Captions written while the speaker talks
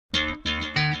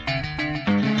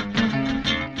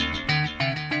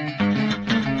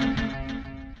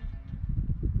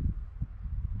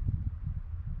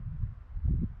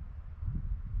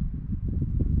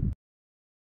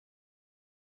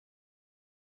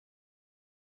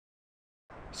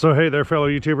So hey there, fellow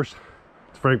YouTubers,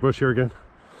 it's Frank Bush here again.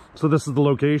 So this is the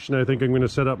location I think I'm going to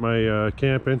set up my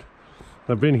camp in.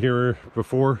 I've been here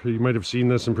before. You might have seen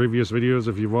this in previous videos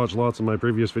if you've watched lots of my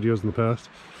previous videos in the past.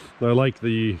 I like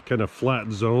the kind of flat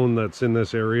zone that's in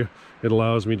this area. It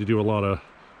allows me to do a lot of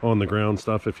on the ground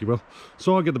stuff, if you will.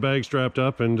 So I'll get the bag strapped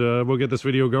up and we'll get this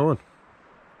video going.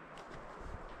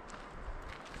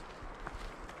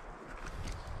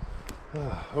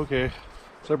 Okay,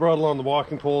 so I brought along the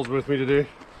walking poles with me today.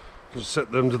 Just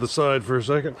set them to the side for a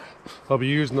second. I'll be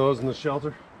using those in the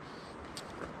shelter.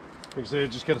 Like I say, I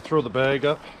just got to throw the bag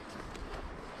up.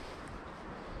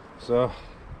 So,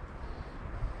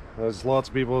 as lots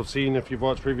of people have seen if you've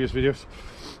watched previous videos,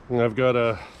 and I've got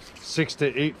a 6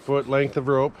 to 8 foot length of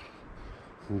rope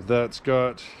that's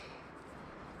got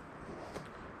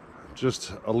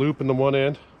just a loop in the one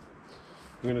end.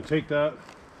 I'm going to take that,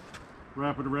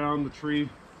 wrap it around the tree.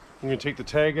 I'm going to take the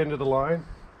tag end of the line,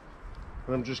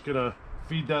 and I'm just going to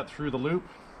feed that through the loop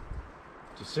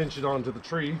to cinch it onto the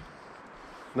tree. And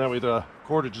that way the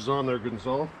cordage is on there good and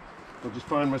solid. I'll just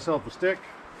find myself a stick.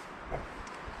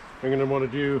 I'm going to want to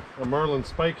do a marlin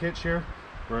spike hitch here,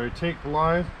 where I take the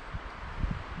line,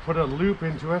 put a loop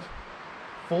into it,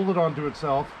 fold it onto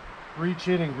itself, reach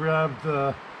in and grab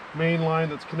the main line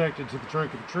that's connected to the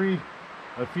trunk of the tree.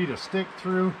 I feed a stick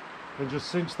through and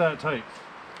just cinch that tight.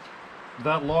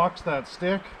 That locks that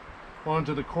stick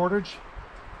onto the cordage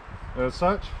as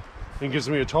such and gives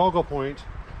me a toggle point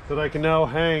that I can now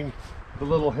hang the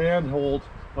little handhold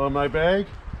on my bag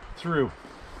through.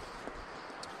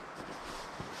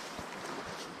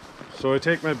 So I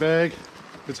take my bag,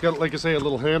 it's got, like I say, a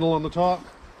little handle on the top.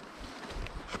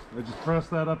 I just press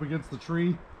that up against the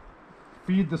tree,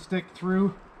 feed the stick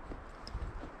through,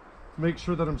 make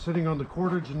sure that I'm sitting on the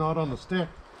cordage and not on the stick,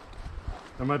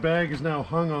 and my bag is now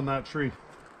hung on that tree.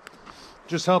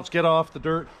 Just helps get off the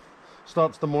dirt,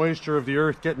 stops the moisture of the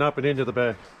earth getting up and into the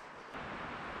bag.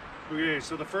 Okay,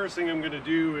 so the first thing I'm going to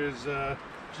do is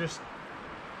just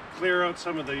clear out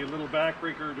some of the little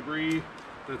backbreaker debris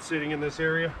that's sitting in this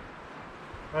area.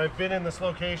 I've been in this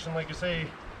location, like I say,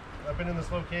 I've been in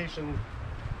this location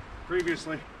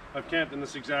previously. I've camped in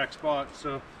this exact spot,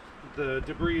 so the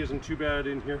debris isn't too bad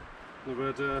in here.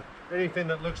 But anything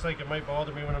that looks like it might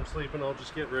bother me when I'm sleeping, I'll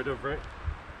just get rid of, right?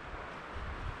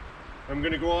 I'm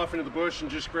going to go off into the bush and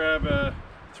just grab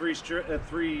three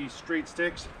straight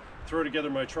sticks, throw together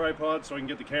my tripod so I can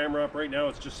get the camera up. Right now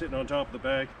it's just sitting on top of the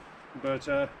bag, but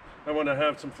I want to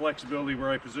have some flexibility where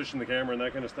I position the camera and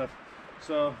that kind of stuff.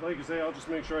 So like I say, I'll just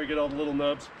make sure I get all the little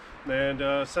nubs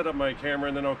and set up my camera,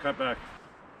 and then I'll cut back.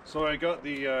 So I got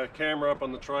the camera up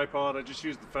on the tripod. I just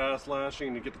used the fast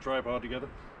lashing to get the tripod together.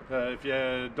 If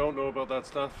you don't know about that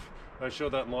stuff, I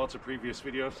showed that in lots of previous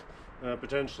videos.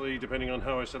 Potentially, depending on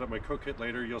how I set up my cook kit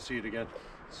later, you'll see it again.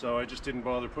 So I just didn't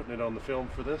bother putting it on the film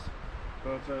for this.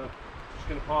 But just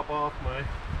going to pop off my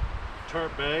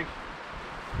tarp bag,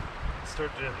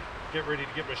 start to get ready to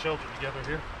get my shelter together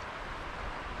here.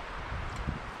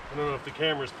 I don't know if the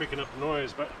camera's picking up the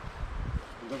noise, but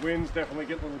the wind's definitely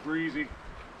getting a little breezy,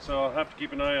 so I'll have to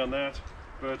keep an eye on that.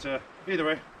 But either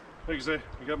way, like I say,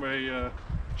 I got my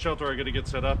shelter I got to get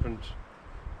set up, and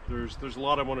there's a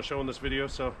lot I want to show in this video,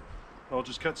 so I'll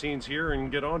just cut scenes here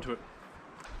and get on to it.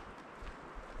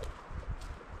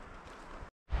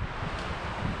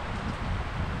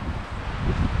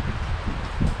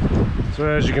 So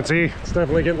as you can see, it's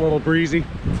definitely getting a little breezy.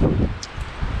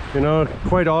 You know,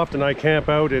 quite often I camp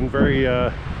out in very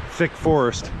thick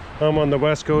forest. I'm on the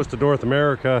west coast of North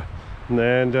America,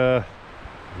 and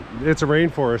it's a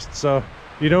rainforest, so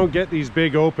you don't get these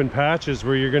big open patches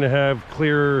where you're going to have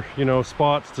clear, you know,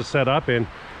 spots to set up in.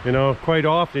 You know, quite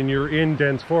often you're in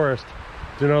dense forest.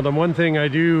 You know, the one thing I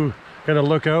do kind of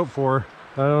look out for,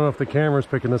 I don't know if the camera's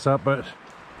picking this up, but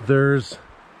there's,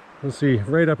 let's see,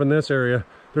 right up in this area,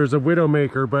 there's a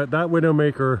widowmaker, but that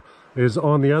widowmaker is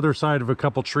on the other side of a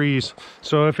couple trees.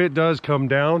 So if it does come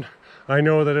down, I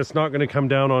know that it's not going to come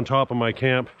down on top of my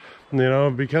camp. You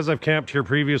know, because I've camped here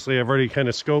previously, I've already kind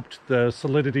of scoped the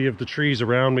solidity of the trees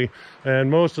around me, and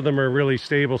most of them are really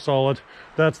stable, solid.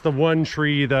 That's the one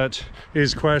tree that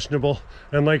is questionable,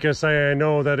 and like I say, I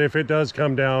know that if it does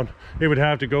come down, it would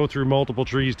have to go through multiple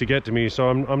trees to get to me, so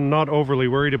I'm not overly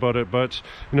worried about it. But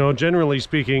you know, generally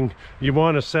speaking, you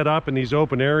want to set up in these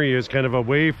open areas kind of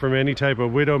away from any type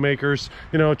of widowmakers,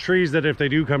 you know, trees that if they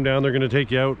do come down, they're going to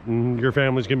take you out and your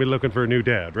family's going to be looking for a new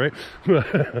dad, right?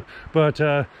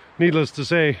 But needless to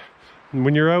say,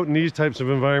 when you're out in these types of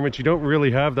environments, you don't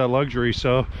really have that luxury,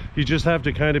 so you just have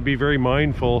to kind of be very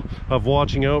mindful of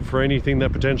watching out for anything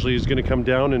that potentially is going to come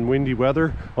down in windy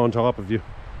weather on top of you.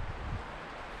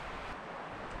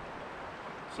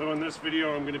 So in this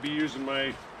video I'm going to be using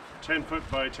my 10 foot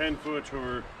by 10 foot,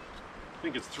 or I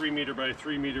think it's 3 meter by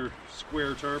 3 meter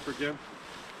square tarp again.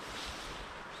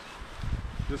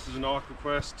 This is an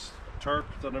AquaQuest tarp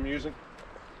that I'm using,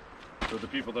 for the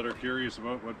people that are curious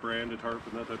about what brand of tarp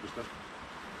and that type of stuff.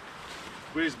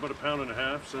 Weighs about 1.5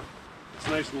 pounds, so it's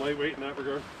nice and lightweight in that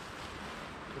regard.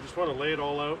 I just want to lay it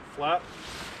all out flat.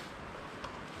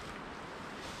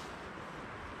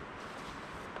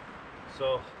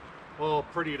 So I'll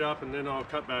pretty it up and then I'll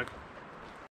cut back.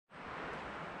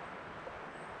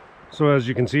 So as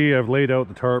you can see, I've laid out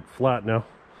the tarp flat now.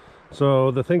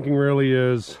 So the thinking really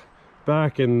is,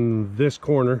 back in this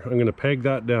corner, I'm going to peg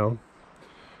that down.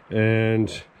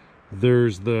 And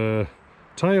there's the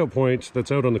tie out point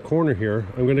that's out on the corner here.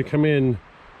 I'm going to come in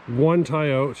one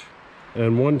tie out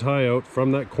and one tie out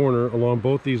from that corner along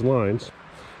both these lines.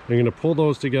 I'm going to pull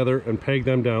those together and peg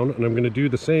them down, and I'm going to do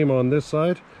the same on this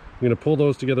side. I'm going to pull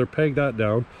those together, peg that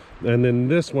down, and then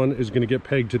this one is going to get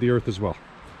pegged to the earth as well.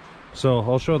 So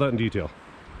I'll show that in detail.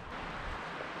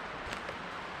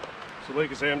 So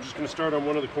like I say, I'm just going to start on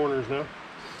one of the corners now.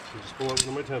 So just pull out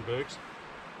one of my tent pegs.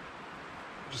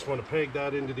 Just want to peg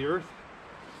that into the earth.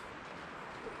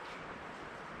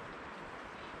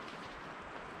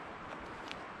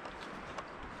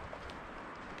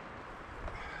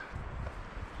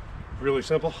 Really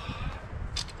simple.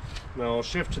 Now I'll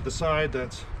shift to the side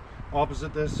that's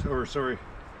opposite this, or sorry,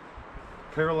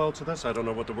 parallel to this. I don't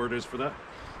know what the word is for that.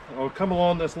 I'll come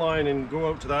along this line and go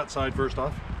out to that side first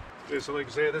off. Okay, so like I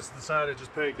say, this is the side I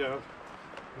just pegged out.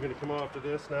 I'm going to come off to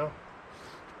this now.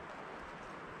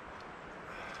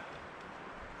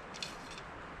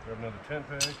 Grab another tent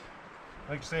peg.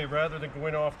 Like I say, rather than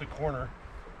going off the corner,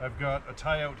 I've got a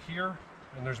tie out here,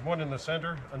 and there's one in the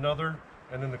center, another,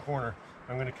 and in the corner.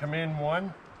 I'm going to come in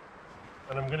one,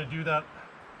 and I'm going to do that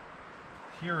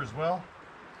here as well,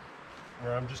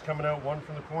 where I'm just coming out one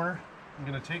from the corner. I'm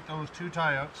going to take those two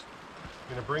tie outs,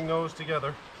 I'm going to bring those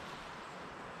together.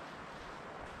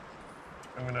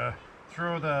 I'm going to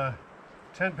throw the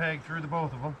tent peg through the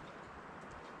both of them.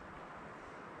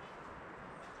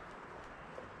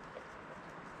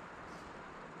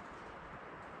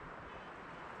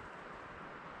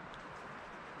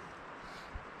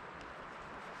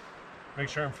 Make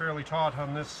sure I'm fairly taut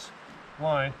on this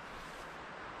line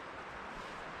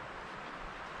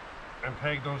and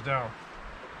peg those down.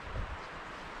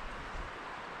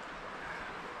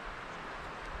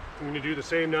 I'm going to do the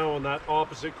same now on that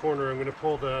opposite corner. I'm going to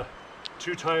pull the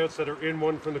two tie outs that are in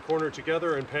one from the corner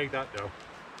together and peg that down.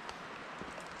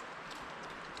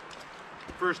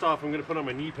 First off, I'm going to put on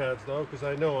my knee pads though, because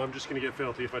I know I'm just going to get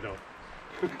filthy if I don't.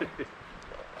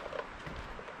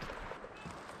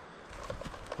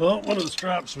 Well, one of the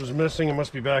straps was missing. It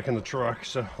must be back in the truck.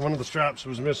 So one of the straps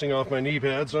was missing off my knee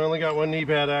pad. So I only got one knee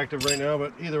pad active right now,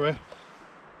 but either way,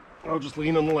 I'll just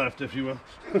lean on the left, if you will.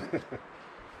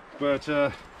 But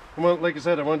like I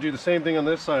said, I want to do the same thing on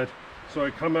this side. So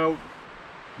I come out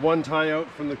one tie out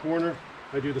from the corner.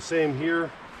 I do the same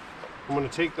here. I'm going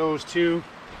to take those two,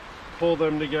 pull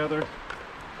them together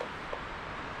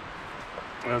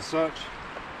as such.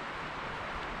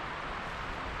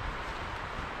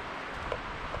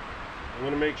 I'm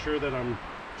going to make sure that I'm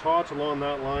taut along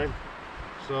that line.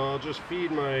 So I'll just feed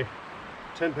my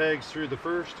 10 pegs through the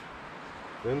first,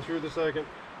 then through the second.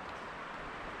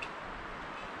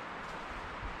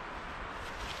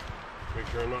 Make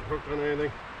sure I'm not hooked on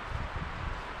anything.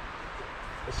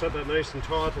 I'll set that nice and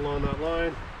taut along that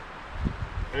line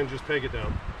and just peg it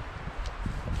down.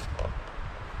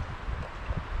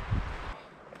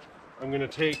 I'm going to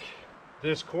take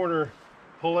this corner,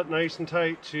 pull it nice and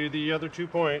tight to the other 2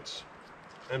 points,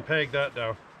 and peg that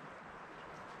down.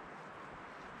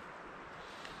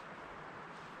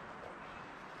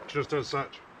 Just as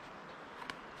such.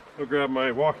 I'll grab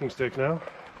my walking stick now.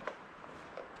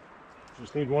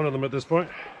 Just need one of them at this point.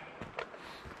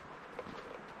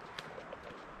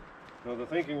 Now the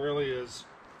thinking really is,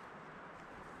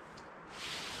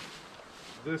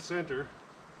 this center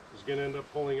is going to end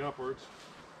up pulling upwards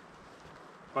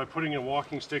by putting a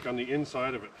walking stick on the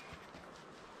inside of it.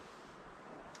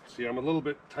 See, I'm a little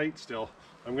bit tight still.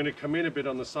 I'm going to come in a bit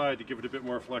on the side to give it a bit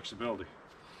more flexibility.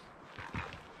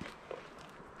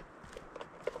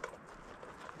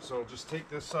 So I'll just take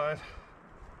this side,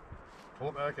 pull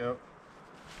it back out,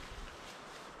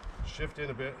 shift in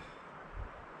a bit,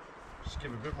 just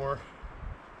give a bit more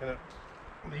kind of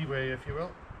leeway, if you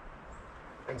will,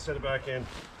 and set it back in.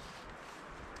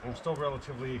 I'm still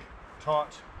relatively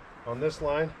taut on this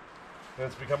line, and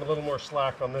it's become a little more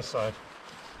slack on this side,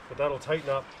 but that'll tighten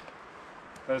up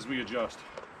as we adjust.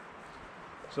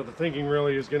 So the thinking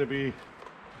really is going to be,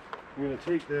 I'm going to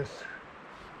take this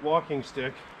walking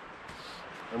stick,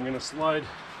 I'm going to slide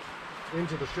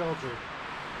into the shelter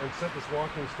and set this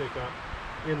walking stick up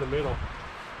in the middle.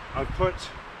 I've put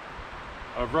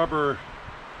a rubber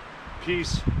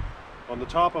piece on the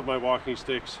top of my walking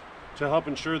sticks to help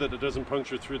ensure that it doesn't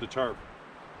puncture through the tarp.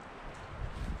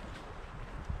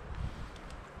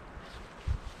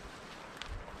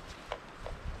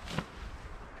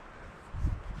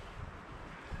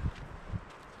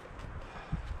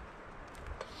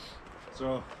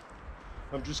 So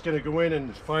I'm just going to go in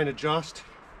and fine adjust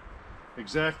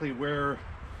exactly where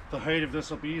the height of this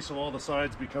will be so all the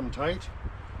sides become tight,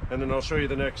 and then I'll show you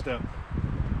the next step.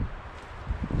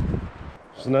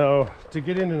 So now to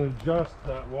get in and adjust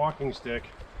that walking stick,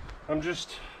 I'm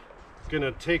just going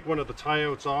to take one of the tie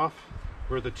outs off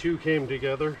where the two came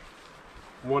together,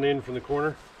 one in from the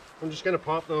corner. I'm just going to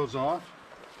pop those off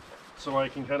so I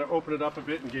can kind of open it up a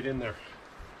bit and get in there.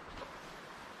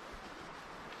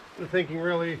 The thinking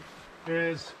really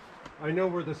is, I know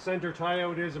where the center tie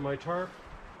out is in my tarp.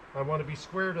 I want to be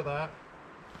square to that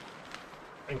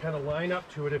and kind of line up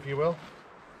to it, if you will.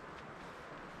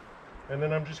 And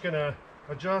then I'm just going to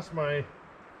adjust my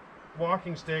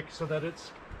walking stick so that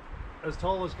it's as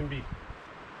tall as can be.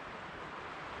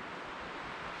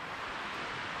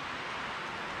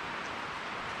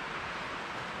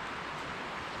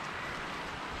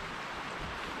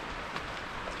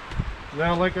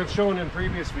 Now, like I've shown in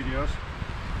previous videos,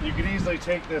 you could easily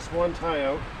take this one tie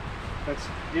out that's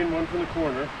in one from the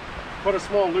corner, put a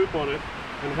small loop on it,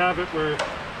 and have it where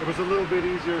it was a little bit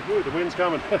easier. Ooh, the wind's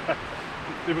coming.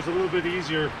 It was a little bit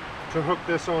easier to hook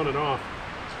this on and off.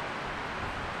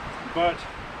 But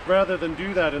rather than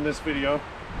do that in this video,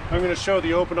 I'm going to show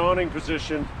the open awning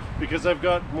position because I've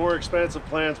got more expansive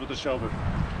plans with the shelter.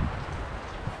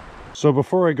 So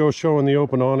before I go showing the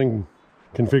open awning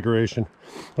configuration,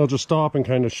 I'll just stop and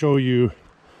kind of show you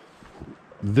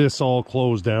this all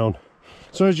closed down.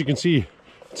 So as you can see,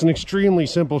 it's an extremely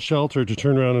simple shelter to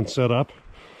turn around and set up.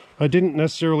 I didn't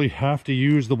necessarily have to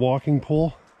use the walking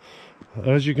pole.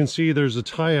 As you can see, there's a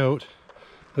tie out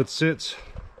that sits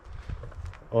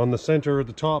on the center of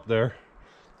the top there.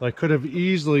 I could have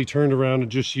easily turned around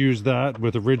and just used that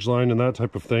with a ridgeline and that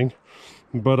type of thing,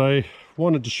 but I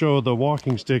wanted to show the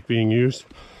walking stick being used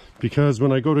because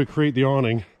when I go to create the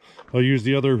awning, I'll use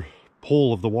the other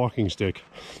pole of the walking stick.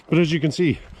 But as you can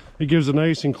see, it gives a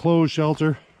nice enclosed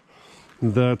shelter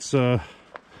that's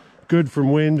good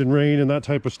from wind and rain and that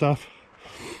type of stuff.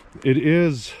 It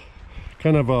is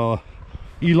kind of a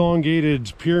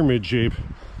elongated pyramid shape.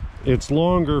 It's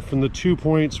longer from the 2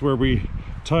 points where we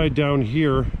tied down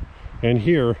here and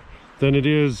here than it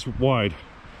is wide.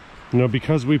 You know,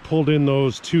 because we pulled in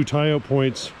those two tie-out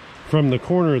points from the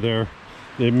corner there,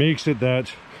 it makes it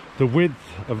that the width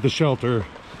of the shelter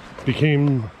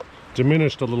became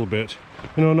diminished a little bit.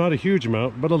 You know, not a huge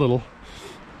amount, but a little.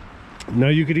 Now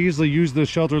you could easily use this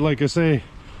shelter, like I say,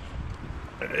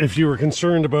 if you were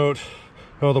concerned about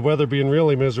the weather being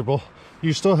really miserable.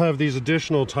 You still have these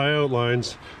additional tie-out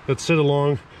lines that sit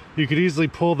along. You could easily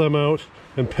pull them out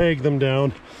and peg them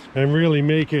down and really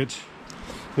make it,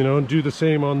 you know, and do the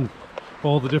same on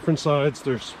all the different sides.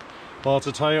 There's lots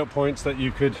of tie-out points that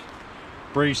you could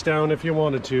brace down if you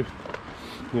wanted to.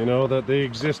 You know, that they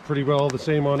exist pretty well the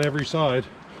same on every side.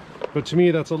 But to me,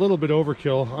 that's a little bit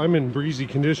overkill. I'm in breezy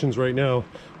conditions right now,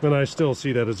 and I still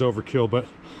see that as overkill. But,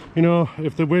 you know,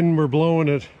 if the wind were blowing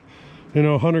at, you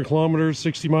know, 100 kilometers,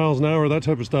 60 miles an hour, that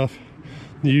type of stuff,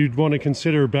 you'd want to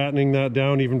consider battening that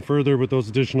down even further with those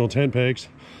additional tent pegs.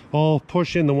 I'll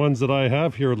push in the ones that I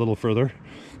have here a little further.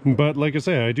 But like I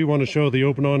say, I do want to show the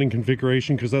open awning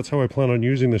configuration because that's how I plan on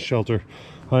using this shelter.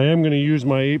 I am going to use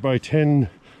my 8x10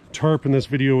 tarp in this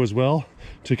video as well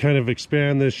to kind of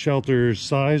expand this shelter's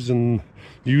size and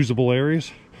usable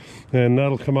areas, and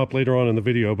that'll come up later on in the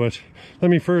video. But let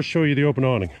me first show you the open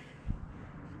awning.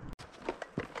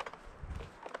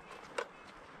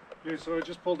 Okay, so I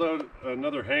just pulled out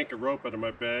another hank of rope out of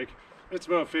my bag. It's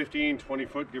about 15-20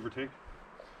 foot, give or take.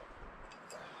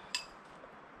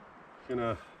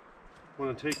 Gonna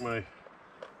want to take my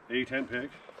tent peg,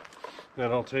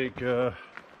 and I'll take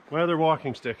my other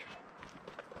walking stick.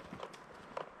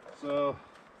 So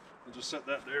I'll just set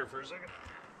that there for a second.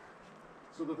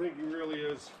 So the thinking really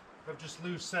is, I've just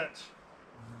loose set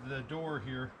the door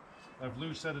here. I've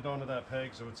loose set it onto that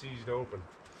peg so it's easy to open.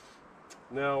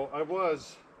 Now I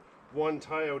was one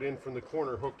tie out in from the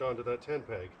corner hooked onto that tent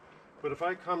peg, but if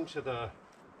I come to the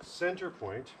center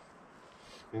point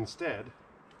instead,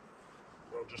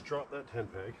 I'll just drop that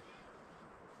tent peg,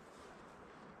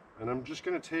 and I'm just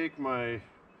going to take my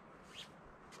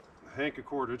hank of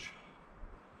cordage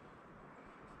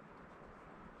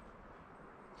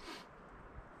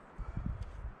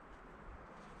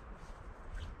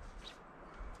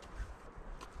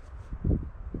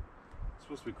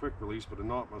supposed to be quick release, but a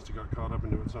knot must have got caught up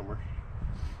into it somewhere.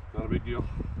 Not a big deal.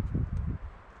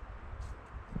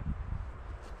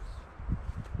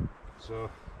 So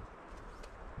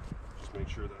just make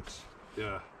sure that's,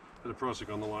 yeah, had a prusik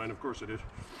on the line. Of course I did.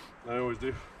 I always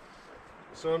do.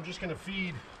 So I'm just going to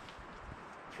feed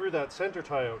through that center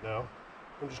tie out now.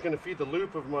 I'm just going to feed the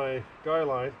loop of my guy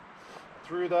line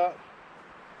through that,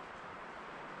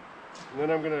 and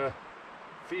then I'm going to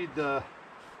feed the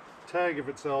tag of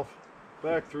itself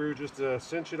back through just to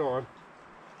cinch it on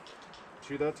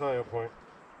to that tie out point.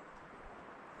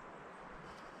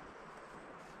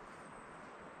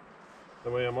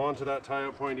 That way I'm onto that tie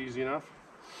out point easy enough.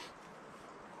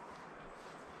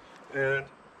 And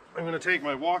I'm going to take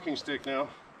my walking stick now.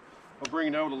 I'll bring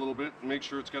it out a little bit and make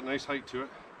sure it's got nice height to it.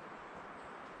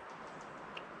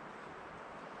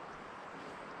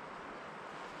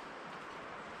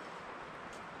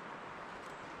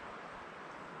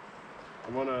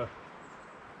 I'm going to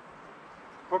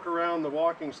hook around the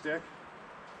walking stick.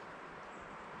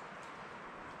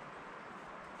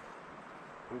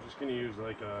 I'm just going to use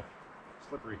like a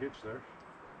slippery hitch there.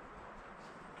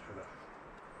 Kind of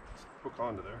hook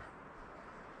onto there.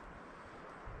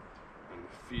 And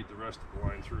feed the rest of the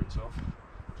line through itself.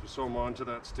 Just sew them onto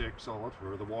that stick solid,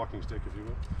 or the walking stick if you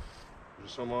will.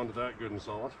 Just sew them onto that good and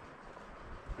solid.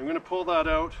 I'm going to pull that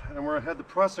out, and where I had the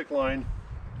prusik line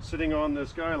sitting on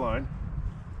this guy line,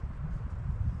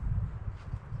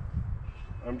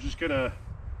 I'm just going to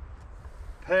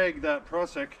peg that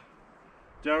prusik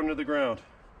down to the ground.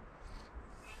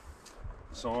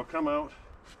 So I'll come out,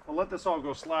 I'll let this all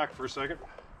go slack for a second.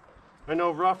 I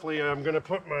know roughly I'm going to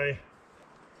put my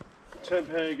tent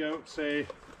peg out, say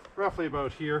roughly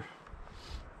about here.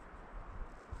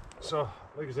 So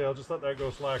like I say, I'll just let that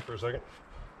go slack for a second.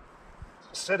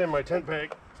 Set in my tent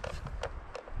peg.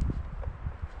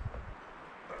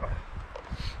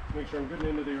 Make sure I'm getting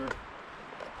into the earth.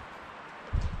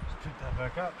 Just pick that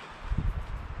back up.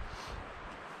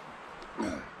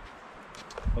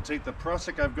 I'll take the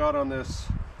prusik I've got on this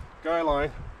guy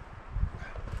line,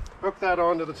 hook that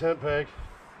onto the tent peg,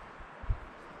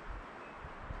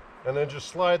 and then just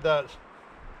slide that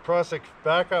prusik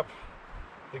back up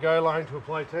the guy line to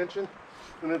apply tension,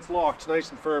 and it's locked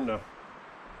nice and firm now.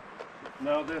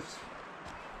 Now this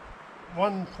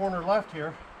one corner left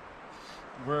here,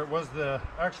 where it was the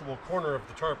actual corner of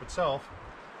the tarp itself,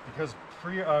 because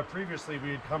previously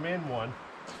we had come in one.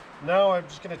 Now I'm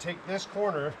just going to take this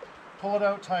corner, pull it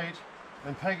out tight,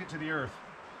 and peg it to the earth.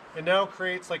 It now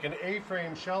creates like an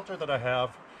A-frame shelter that I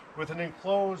have with an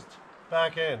enclosed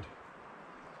back end.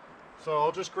 So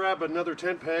I'll just grab another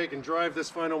tent peg and drive this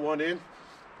final one in,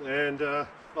 and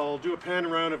I'll do a pan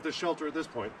around of the shelter at this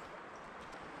point.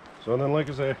 So then, like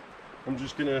I say, I'm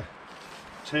just gonna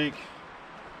take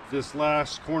this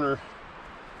last corner,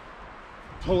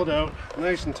 pull it out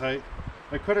nice and tight.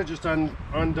 I could have just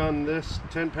undone this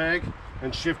tent peg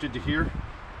and shifted to here,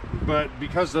 but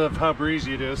because of how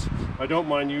breezy it is, I don't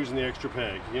mind using the extra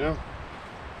peg, you know?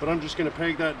 But I'm just gonna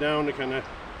peg that down to kind of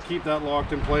keep that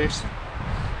locked in place.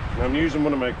 And I'm using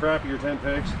one of my crappier tent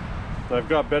pegs. I've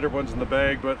got better ones in the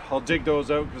bag, but I'll dig those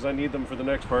out because I need them for the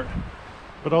next part.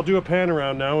 But I'll do a pan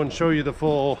around now and show you the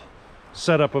full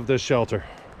setup of this shelter.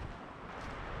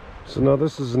 So now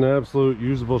this is an absolute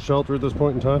usable shelter at this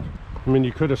point in time. I mean,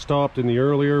 you could have stopped in the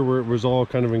earlier where it was all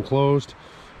kind of enclosed,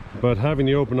 but having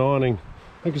the open awning,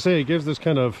 like I say, it gives this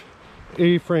kind of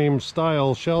A-frame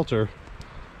style shelter.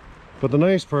 But the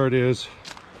nice part is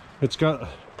it's got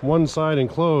one side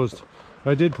enclosed.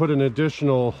 I did put an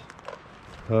additional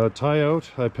tie out.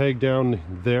 I pegged down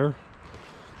there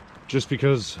just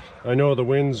because I know the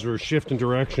winds were shifting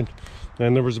direction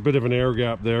and there was a bit of an air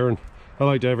gap there, and I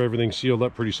like to have everything sealed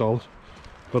up pretty solid.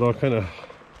 But I'll kind of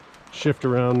shift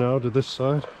around now to this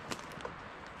side.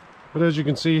 But as you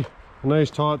can see, a nice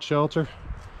taut shelter,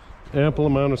 ample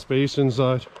amount of space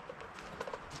inside.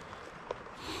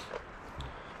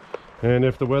 And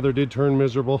if the weather did turn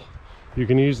miserable, you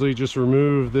can easily just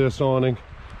remove this awning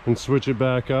and switch it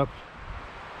back up.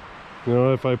 You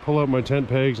know, if I pull out my tent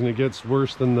pegs and it gets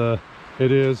worse than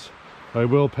it is, I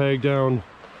will peg down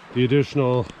the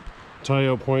additional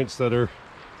tie-out points that are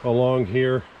along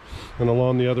here and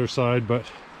along the other side, but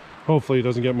hopefully it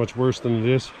doesn't get much worse than it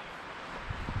is.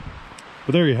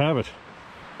 But there you have it.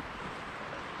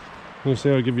 You see,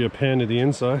 I'll give you a pan to the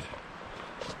inside.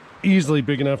 Easily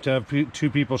big enough to have two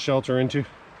people shelter into,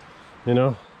 you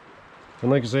know.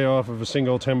 And like I say, off of a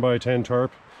single 10x10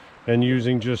 tarp and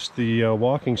using just the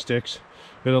walking sticks,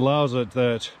 it allows it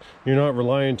that you're not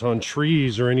reliant on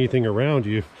trees or anything around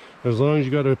you. As long as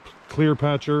you got a clear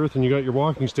patch of earth and you got your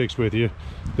walking sticks with you,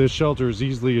 this shelter is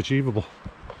easily achievable.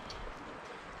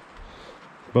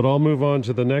 But I'll move on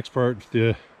to the next part,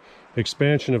 the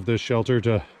expansion of this shelter,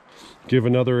 to give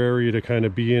another area to kind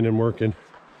of be in and work in.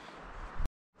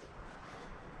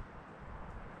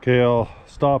 Okay, I'll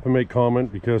stop and make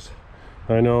comment because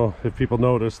I know if people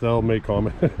notice, they'll make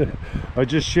comment. I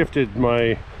just shifted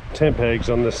my tent pegs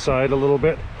on this side a little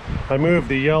bit. I moved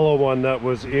the yellow one that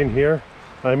was in here.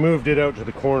 I moved it out to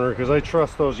the corner because I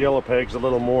trust those yellow pegs a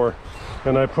little more.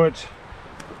 And I put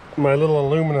my little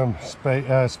aluminum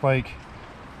spike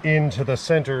into the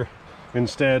center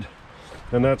instead.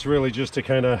 And that's really just to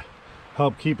kind of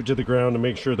help keep it to the ground and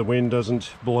make sure the wind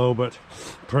doesn't blow. But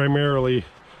primarily,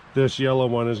 this yellow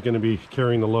one is going to be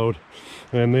carrying the load.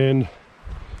 And then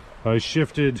I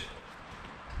shifted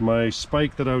my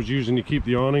spike that I was using to keep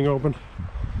the awning open.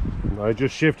 I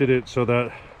just shifted it so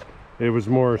that it was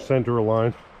more center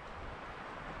aligned.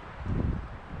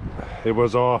 It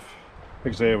was off,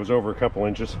 like I say, it was over a couple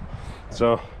inches.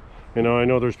 So, you know, I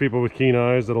know there's people with keen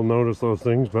eyes that'll notice those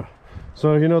things, but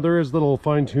so, you know, there is little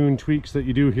fine-tuned tweaks that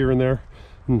you do here and there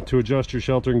to adjust your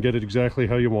shelter and get it exactly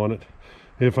how you want it.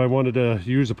 If I wanted to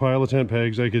use a pile of tent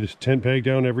pegs, I could tent peg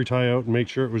down every tie out and make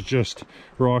sure it was just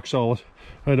rock solid.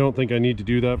 I don't think I need to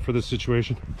do that for this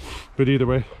situation. But either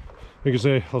way, like I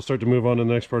say, I'll start to move on to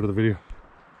the next part of the video.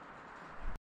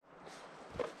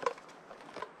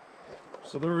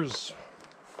 So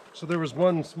there was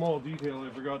one small detail I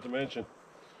forgot to mention.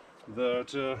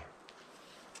 That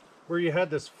where you had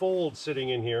this fold sitting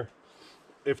in here,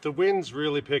 if the winds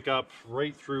really pick up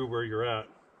right through where you're at,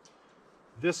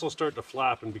 this will start to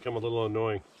flap and become a little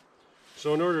annoying.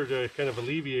 So in order to kind of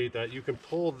alleviate that, you can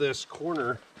pull this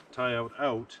corner tie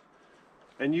out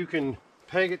and you can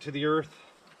peg it to the earth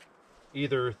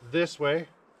either this way,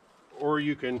 or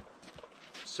you can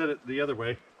set it the other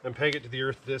way and peg it to the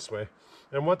earth this way.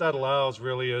 And what that allows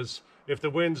really is, if the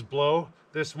winds blow,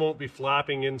 this won't be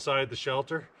flapping inside the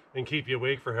shelter and keep you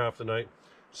awake for half the night.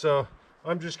 So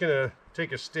I'm just gonna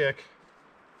take a stick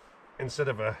instead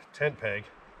of a tent peg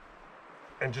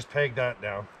and just peg that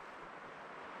down.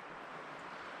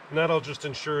 And that'll just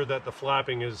ensure that the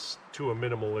flapping is to a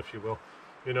minimal, if you will.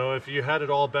 You know, if you had it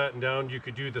all battened down, you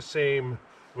could do the same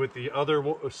with the other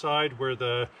side where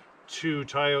the two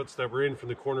tie-outs that were in from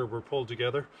the corner were pulled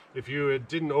together. If you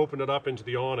didn't open it up into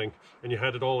the awning and you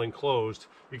had it all enclosed,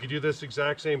 you could do this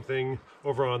exact same thing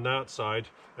over on that side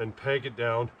and peg it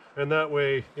down. And that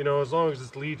way, you know, as long as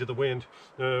it's lead to the wind,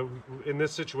 in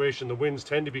this situation, the winds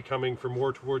tend to be coming from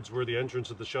more towards where the entrance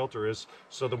of the shelter is.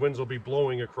 So the winds will be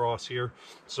blowing across here.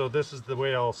 So this is the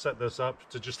way I'll set this up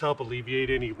to just help alleviate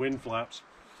any wind flaps.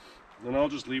 And I'll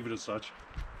just leave it as such.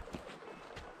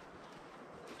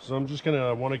 So I'm just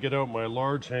gonna want to get out my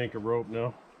large hank of rope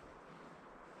now.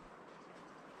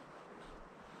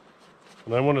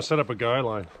 And I want to set up a guy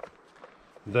line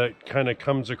that kind of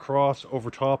comes across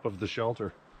over top of the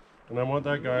shelter. And I want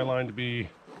that guy line to be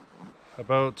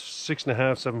about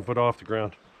 6.5, 7 foot off the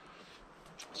ground.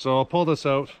 So I'll pull this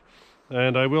out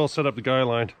and I will set up the guy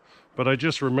line. But I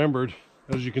just remembered,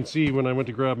 as you can see when I went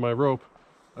to grab my rope,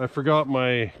 I forgot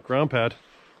my ground pad.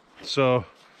 So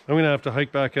I'm gonna have to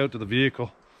hike back out to the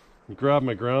vehicle and grab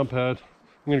my ground pad.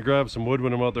 I'm gonna grab some wood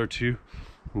when I'm out there too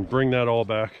and bring that all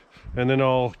back. And then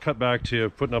I'll cut back to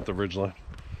putting up the ridge line.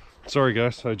 Sorry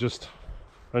guys, I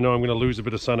know I'm gonna lose a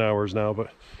bit of sun hours now,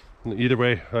 but either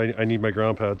way, I need my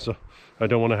ground pad, so I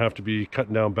don't want to have to be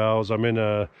cutting down boughs. I'm in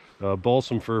a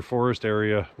balsam fir forest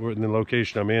area in the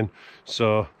location I'm in,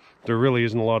 so there really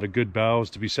isn't a lot of good boughs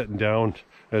to be setting down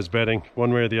as bedding.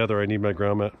 One way or the other, I need my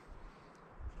ground mat.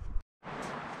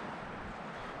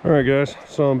 Alright guys,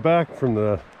 so I'm back from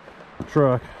the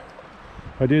truck.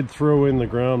 I did throw in the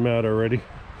ground mat already.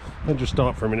 I just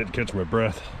stopped for a minute to catch my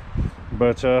breath.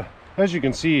 But as you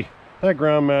can see, that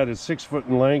ground mat is 6 foot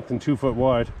in length and 2 foot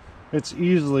wide. It's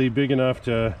easily big enough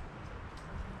to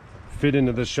fit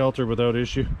into this shelter without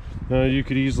issue. You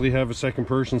could easily have a second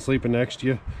person sleeping next to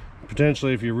you.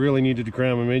 Potentially, if you really needed to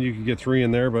cram them in, you could get 3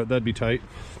 in there, but that'd be tight,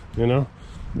 you know.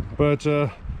 But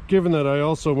given that I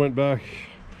also went back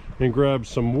and grabbed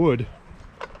some wood,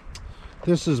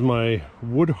 this is my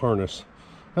wood harness.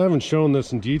 I haven't shown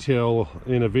this in detail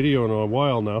in a video in a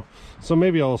while now, so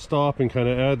maybe I'll stop and kind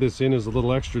of add this in as a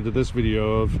little extra to this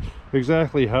video of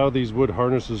exactly how these wood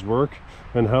harnesses work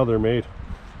and how they're made.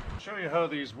 I'll show you how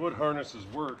these wood harnesses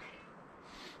work.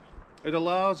 It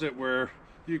allows it where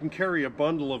you can carry a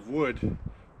bundle of wood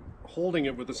holding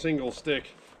it with a single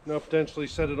stick. Now potentially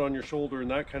set it on your shoulder and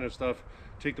that kind of stuff,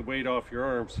 take the weight off your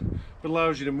arms. It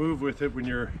allows you to move with it when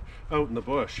you're out in the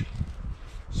bush.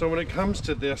 So when it comes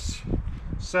to this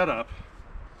setup,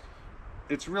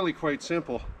 it's really quite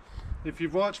simple. If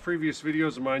you've watched previous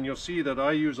videos of mine, you'll see that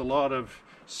I use a lot of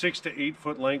 6 to 8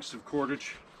 foot lengths of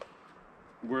cordage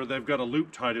where they've got a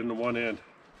loop tied into one end.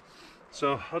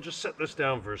 So I'll just set this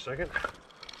down for a second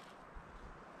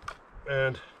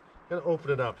and I'm gonna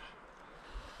open it up.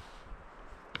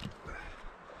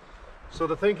 So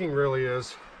the thinking really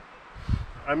is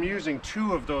I'm using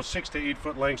 2 of those 6 to 8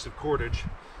 foot lengths of cordage,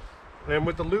 and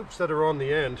with the loops that are on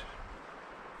the end,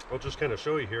 I'll just kind of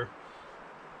show you here.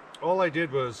 All I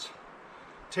did was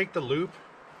take the loop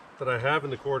that I have in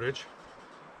the cordage,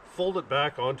 fold it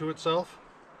back onto itself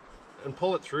and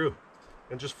pull it through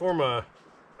and just form a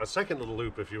second little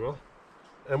loop, if you will.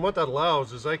 And what that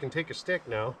allows is I can take a stick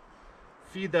now,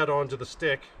 feed that onto the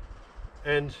stick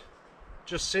and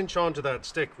just cinch onto that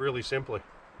stick really simply.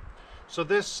 So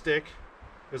this stick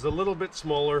is a little bit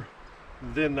smaller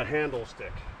than the handle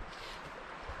stick.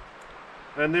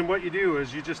 And then what you do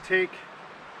is you just take,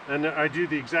 and I do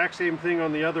the exact same thing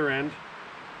on the other end,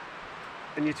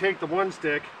 and you take the one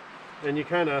stick and you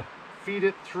kind of feed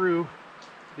it through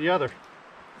the other.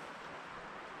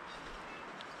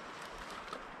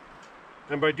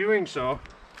 And by doing so,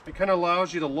 it kind of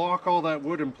allows you to lock all that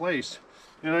wood in place.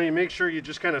 You know, you make sure you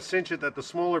just kind of cinch it that the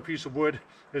smaller piece of wood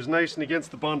is nice and against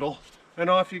the bundle, and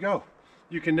off you go.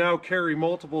 You can now carry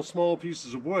multiple small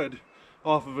pieces of wood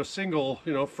off of a single,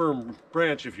 you know, firm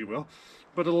branch, if you will,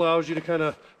 but it allows you to kind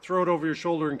of throw it over your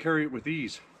shoulder and carry it with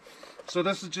ease. So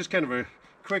this is just kind of a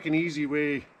quick and easy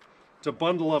way to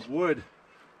bundle up wood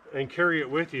and carry it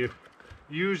with you,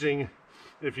 using,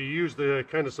 if you use the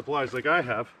kind of supplies like I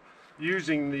have,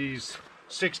 using these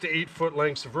 6 to 8 foot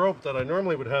lengths of rope that I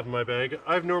normally would have in my bag.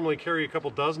 I've normally carry a couple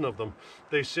dozen of them.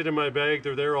 They sit in my bag,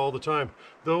 they're there all the time.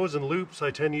 Those and loops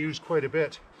I tend to use quite a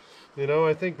bit. You know,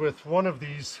 I think with one of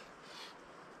these,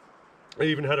 I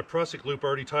even had a prusik loop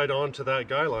already tied on to that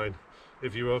guy line,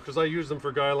 if you will, because I use them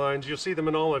for guy lines. You'll see them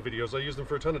in all my videos. I use them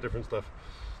for a ton of different stuff.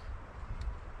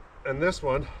 And this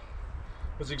one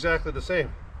was exactly the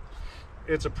same.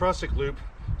 It's a prusik loop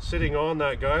sitting on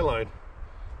that guy line.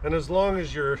 And as long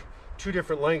as your 2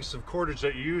 different lengths of cordage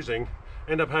that you're using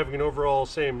end up having an overall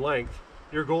same length,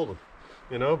 you're golden,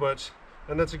 you know.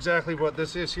 And that's exactly what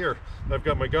this is here. I've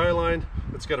got my guy line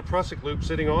that's got a prusik loop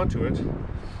sitting onto it.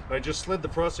 I just slid the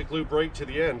prusik loop right to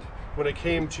the end. When it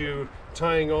came to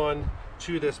tying on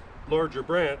to this larger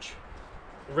branch,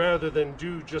 rather than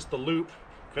do just the loop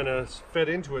kind of fed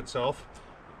into itself,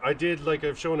 I did like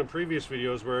I've shown in previous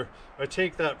videos, where I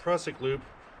take that prusik loop,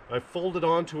 I fold it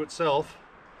onto itself,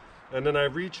 and then I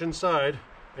reach inside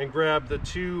and grab the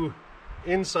 2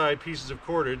 inside pieces of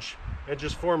cordage and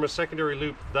just form a secondary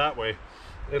loop that way.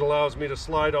 It allows me to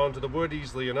slide onto the wood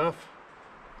easily enough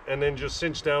and then just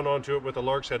cinch down onto it with a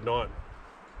lark's head knot.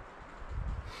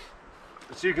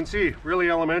 So you can see, really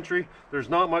elementary. There's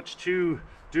not much to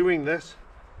doing this.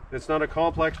 It's not a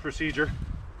complex procedure,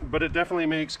 but it definitely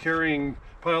makes carrying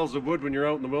piles of wood when you're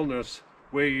out in the wilderness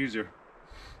way easier.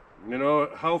 You know,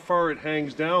 how far it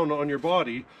hangs down on your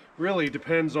body really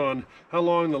depends on how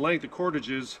long the length of cordage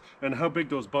is and how big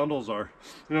those bundles are.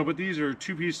 You know, but these are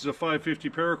 2 pieces of 550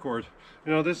 paracord.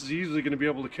 You know, this is easily going to be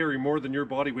able to carry more than your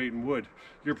body weight in wood.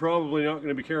 You're probably not going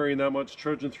to be carrying that much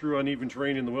trudging through uneven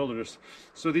terrain in the wilderness.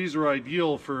 So these are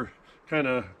ideal for kind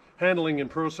of handling and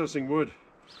processing wood.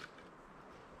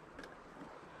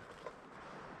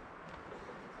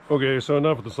 Okay, so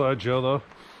enough of the sideshow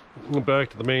though. Back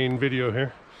to the main video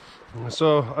here.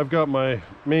 So I've got my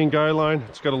main guy line.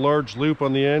 It's got a large loop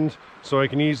on the end, so I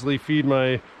can easily feed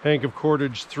my hank of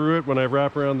cordage through it when I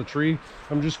wrap around the tree.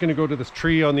 I'm just going to go to this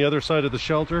tree on the other side of the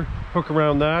shelter, hook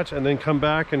around that, and then come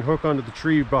back and hook onto the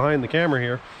tree behind the camera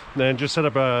here, and then just set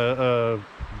up a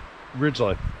ridge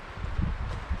line.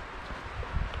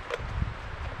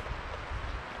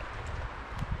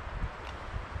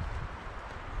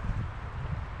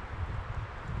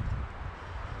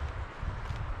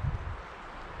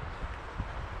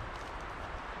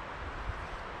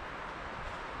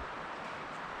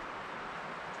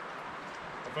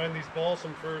 I find these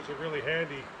balsam firs are really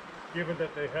handy, given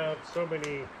that they have so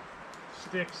many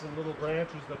sticks and little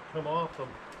branches that come off them.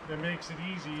 It makes it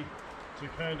easy to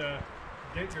kind of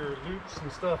get your loops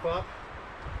and stuff up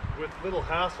with little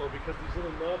hassle, because these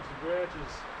little knobs and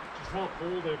branches just help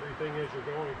hold everything as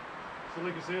you're going. So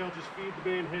like I say, I'll just feed the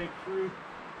main hank through.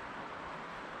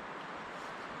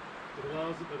 It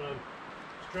allows it that I'm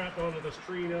strapped onto this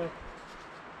tree now.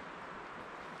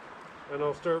 And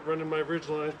I'll start running my ridge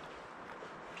line.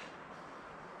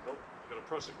 Oh, got a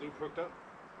prusik loop hooked up.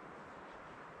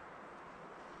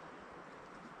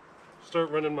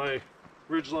 Start running my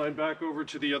ridge line back over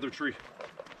to the other tree.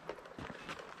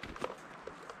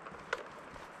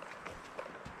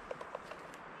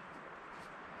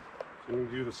 So we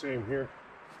do the same here.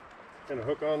 Gonna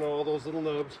hook on all those little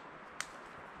nubs.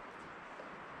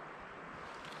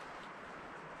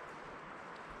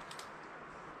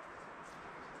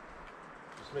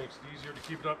 Just makes it easier to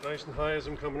keep it up nice and high as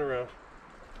I'm coming around.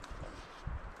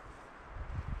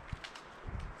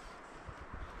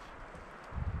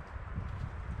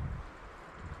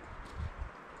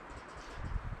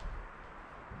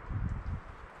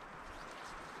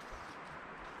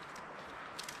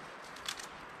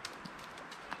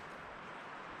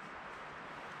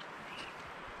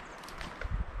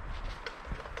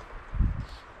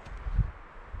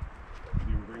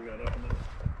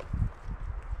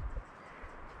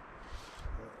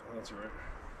 That's all right.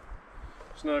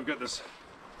 So now I've got this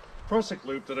prusik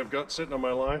loop that I've got sitting on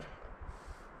my line.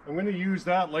 I'm going to use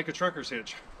that like a trucker's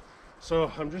hitch.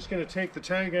 So I'm just going to take the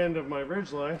tag end of my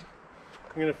ridge line.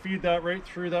 I'm going to feed that right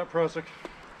through that prusik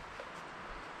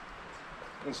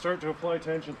and start to apply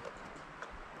tension.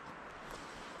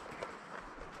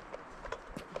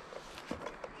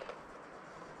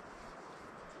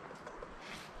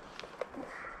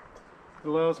 It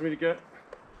allows me to get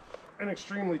an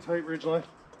extremely tight ridge line.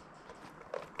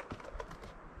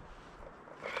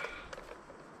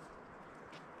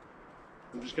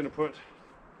 I'm just going to put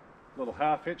a little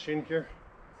half hitch in here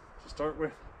to start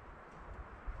with.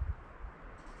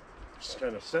 Just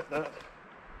kind of set that.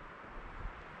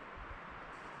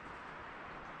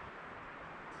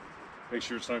 Make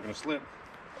sure it's not going to slip.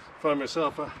 Find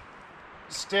myself a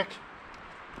stick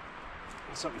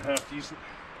and something half decent.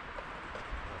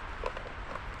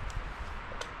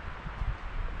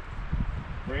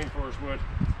 Rainforest wood,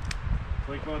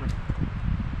 flake butter.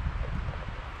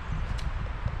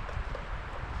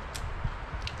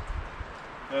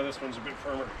 Now this one's a bit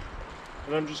firmer.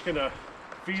 And I'm just gonna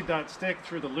feed that stick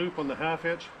through the loop on the half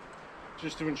hitch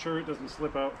just to ensure it doesn't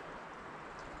slip out.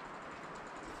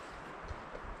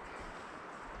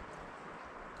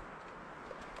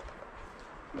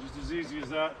 Just as easy as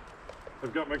that.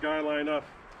 I've got my guy line up.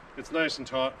 It's nice and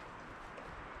taut.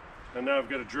 And now I've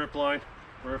got a drip line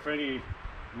where if any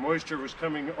moisture was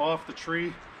coming off the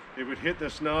tree, it would hit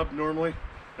this knob normally.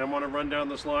 And I want to run down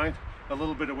this line a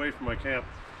little bit away from my camp.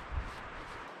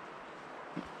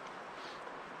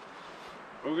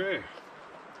 Okay,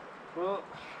 well,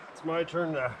 it's my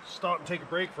turn to stop and take a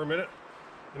break for a minute.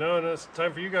 You know, and it's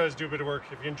time for you guys to do a bit of work.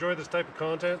 If you enjoy this type of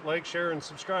content, like, share, and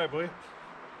subscribe, will you?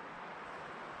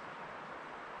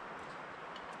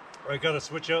 I gotta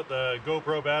switch out the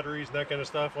GoPro batteries and that kind of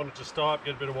stuff. Wanted to stop,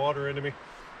 get a bit of water into me,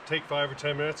 take 5 or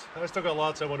 10 minutes. I still got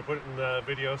lots I want to put in the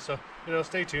video, so, you know,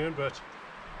 stay tuned, but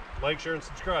like, share, and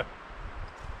subscribe.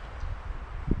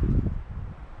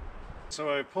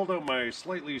 So I pulled out my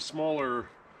slightly smaller,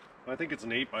 I think it's an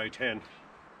 8x10,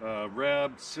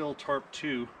 Rab Sill Tarp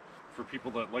 2, for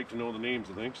people that like to know the names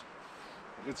of things.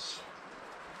 It's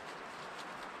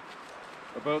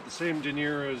about the same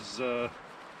denier as the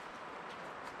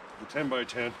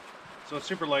 10x10, so it's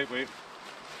super lightweight.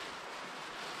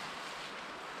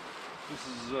 This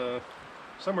is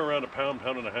somewhere around a pound,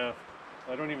 pound and a half.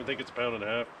 I don't even think it's a pound and a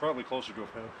half, probably closer to a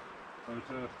pound.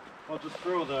 But I'll just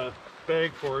throw the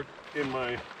bag for it in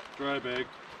my dry bag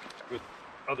with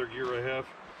other gear I have.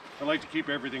 I like to keep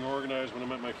everything organized when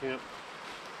I'm at my camp.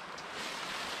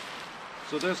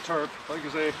 So this tarp, like I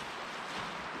say,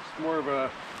 it's more of a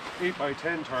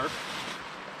 8x10 tarp.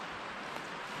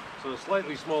 So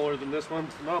slightly smaller than this one,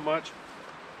 not much.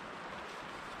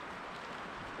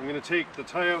 I'm going to take the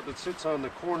tie out that sits on the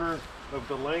corner of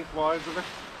the lengthwise of it,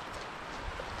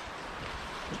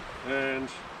 and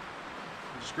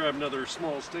just grab another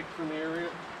small stick from the area.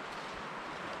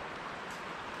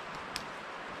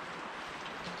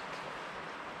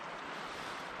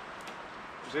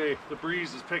 See, the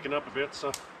breeze is picking up a bit,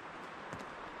 so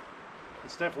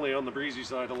it's definitely on the breezy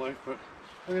side of life. But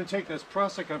I'm going to take this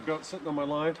prusik I've got sitting on my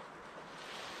line.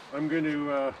 I'm going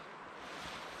to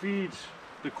feed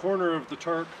the corner of the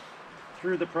tarp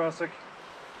through the prusik,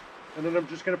 and then I'm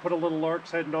just going to put a little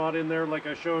lark's head knot in there like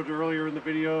I showed earlier in the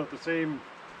video, the same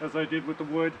as I did with the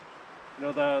wood, you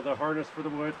know, the harness for the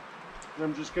wood. And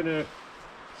I'm just going to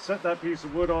set that piece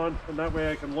of wood on, and that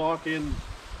way I can lock in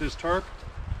this tarp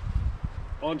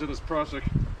onto this prusik.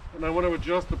 And I want to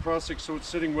adjust the prusik so it's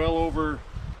sitting well over,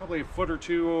 probably a foot or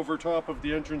two over top of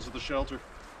the entrance of the shelter.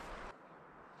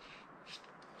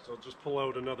 So I'll just pull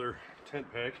out another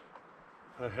tent peg.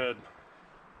 I had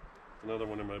another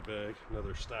one in my bag,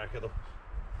 another stack of them.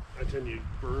 I tend to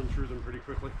burn through them pretty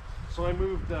quickly. So I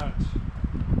moved that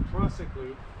prusik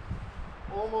loop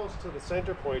almost to the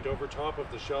center point over top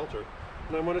of the shelter.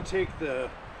 And I want to take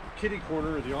the kitty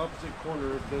corner, or the opposite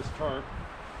corner of this tarp.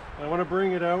 I want to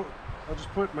bring it out. I'll just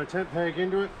put my tent peg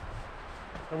into it.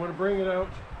 I want to bring it out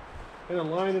Gonna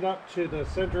line it up to the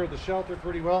center of the shelter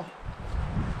pretty well.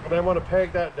 And I want to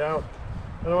peg that down.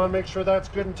 And I want to make sure that's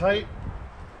good and tight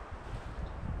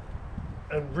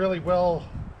and really well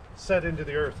set into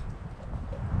the earth.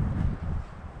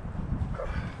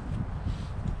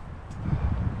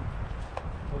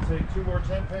 We'll take 2 more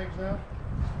tent pegs now.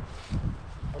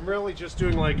 I'm really just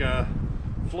doing like a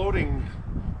floating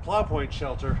plow point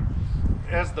shelter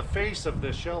as the face of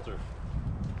this shelter.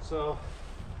 So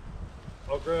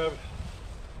I'll grab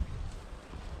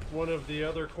one of the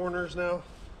other corners now.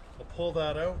 I'll pull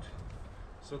that out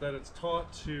so that it's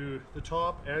taut to the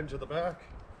top and to the back.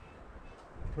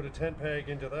 Put a tent peg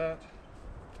into that.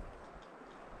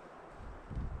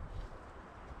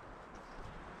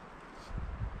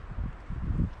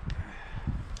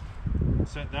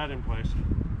 Set that in place.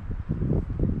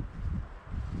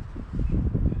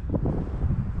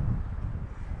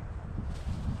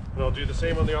 And I'll do the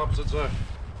same on the opposite side.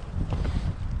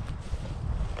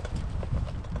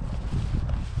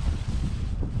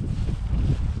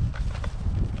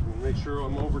 Make sure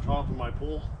I'm over top of my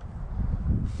pole.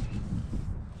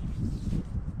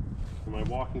 My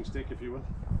walking stick, if you will.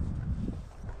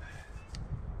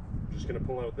 I'm just going to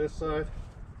pull out this side,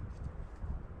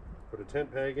 put a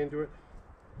tent peg into it,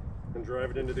 and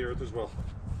drive it into the earth as well.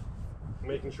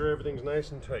 Making sure everything's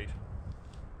nice and tight.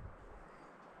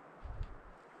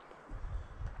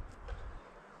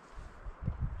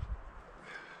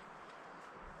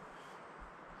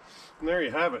 And there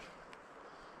you have it.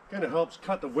 Kind of helps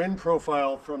cut the wind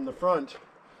profile from the front,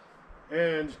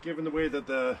 and given the way that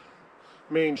the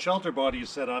main shelter body is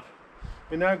set up,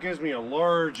 it now gives me a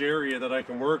large area that I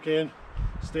can work in,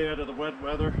 stay out of the wet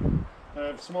weather. I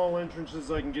have small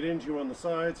entrances I can get into on the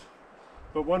sides,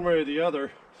 but one way or the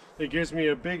other, it gives me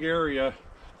a big area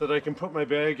that I can put my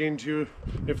bag into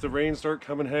if the rains start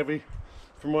coming heavy.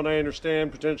 From what I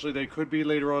understand, potentially they could be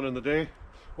later on in the day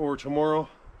or tomorrow.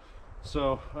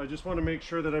 So I just want to make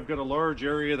sure that I've got a large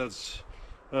area that's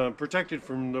protected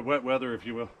from the wet weather, if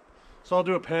you will. So I'll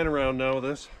do a pan around now with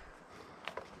this.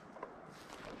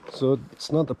 So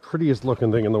it's not the prettiest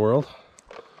looking thing in the world,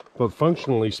 but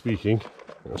functionally speaking,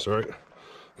 it's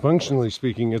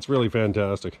really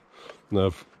fantastic.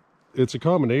 Now, it's a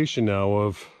combination now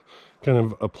of kind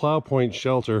of a plow point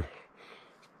shelter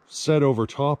set over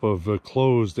top of a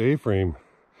closed A-frame,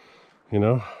 you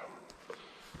know.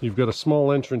 You've got a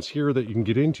small entrance here that you can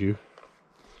get into.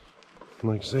 And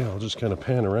like I say, I'll just kind of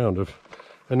pan around it.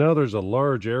 And now there's a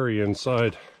large area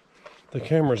inside. The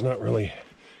camera's not really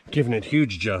giving it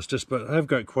huge justice, but I've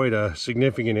got quite a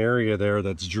significant area there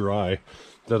that's dry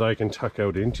that I can tuck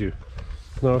out into.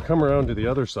 Now I'll come around to the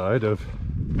other side of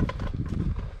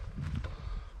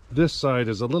this side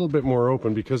is a little bit more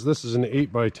open because this is an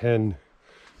 8x10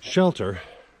 shelter.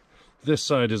 This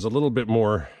side is a little bit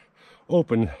more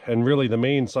open, and really the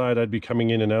main side I'd be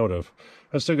coming in and out of.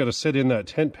 I've still got to sit in that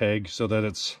tent peg so that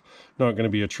it's not going to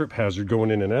be a trip hazard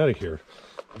going in and out of here.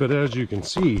 But as you can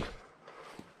see,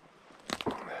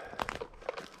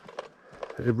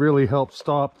 it really helps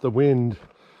stop the wind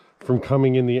from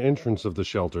coming in the entrance of the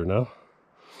shelter now.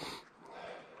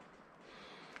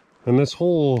 And this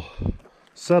whole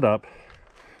setup,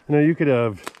 you know, you could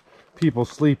have people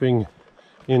sleeping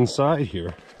inside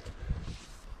here,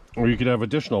 or you could have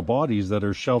additional bodies that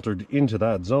are sheltered into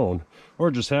that zone,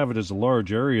 or just have it as a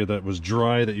large area that was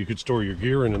dry that you could store your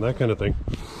gear in and that kind of thing.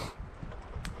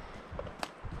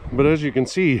 But as you can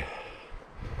see,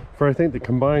 for I think the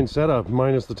combined setup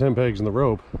minus the tent pegs and the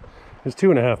rope is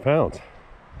 2.5 pounds.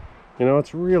 You know,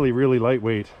 it's really, really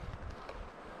lightweight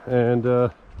and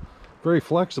very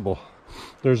flexible.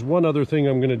 There's one other thing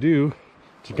I'm going to do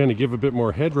to kind of give a bit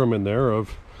more headroom in there.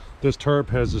 Of this tarp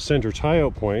has a center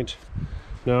tie-out point.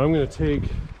 Now I'm going to take,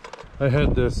 I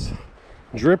had this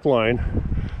drip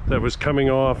line that was coming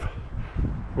off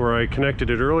where I connected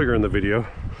it earlier in the video.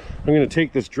 I'm going to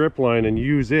take this drip line and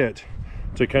use it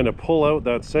to kind of pull out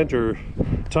that center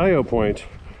tie-out point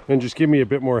and just give me a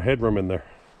bit more headroom in there.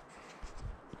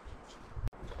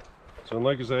 So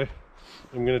like I say,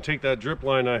 I'm going to take that drip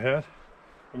line I had,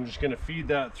 I'm just going to feed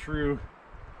that through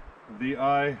the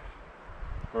eye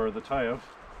or the tie-out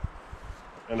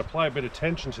and apply a bit of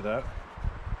tension to that.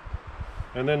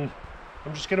 And then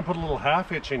I'm just going to put a little half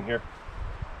hitch in here.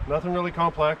 Nothing really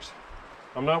complex.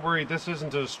 I'm not worried, this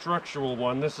isn't a structural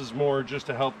one, this is more just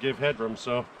to help give headroom.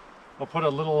 So I'll put a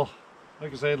little,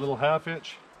 like I say, a little half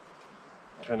hitch,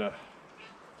 kind of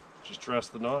just dress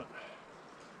the knot.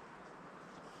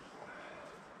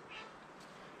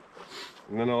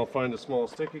 And then I'll find a small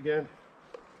stick again.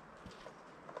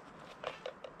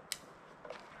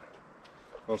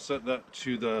 I'll set that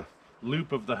to the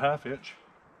loop of the half hitch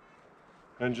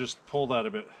and just pull that a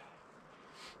bit.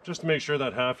 just to make sure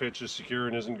that half hitch is secure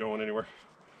and isn't going anywhere.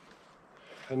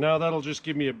 And now that'll just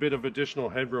give me a bit of additional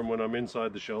headroom when I'm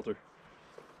inside the shelter.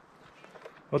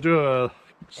 I'll do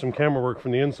some camera work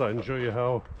from the inside and show you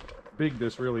how big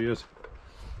this really is.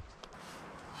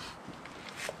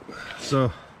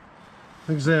 So,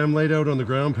 like I say, I'm laid out on the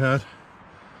ground pad.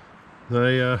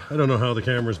 I don't know how the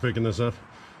camera's picking this up.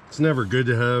 It's never good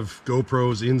to have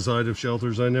GoPros inside of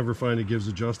shelters. I never find it gives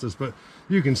it justice, but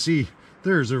you can see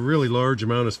there's a really large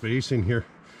amount of space in here.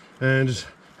 And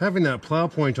having that plow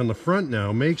point on the front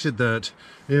now makes it that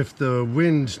if the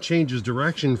wind changes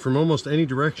direction from almost any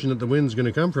direction that the wind's going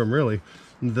to come from, really,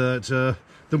 that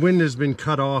the wind has been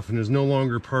cut off and is no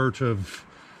longer part of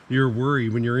your worry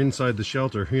when you're inside the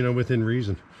shelter, you know, within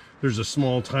reason. There's a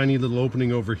small, tiny little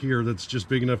opening over here that's just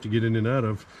big enough to get in and out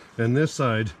of. And this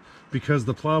side, because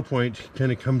the plow point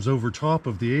kind of comes over top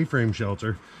of the A-frame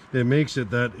shelter, it makes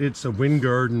it that it's a wind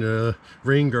guard and a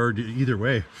rain guard either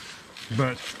way.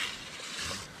 But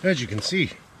as you can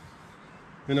see,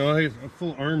 you know, I have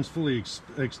full arms fully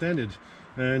extended,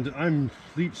 and I'm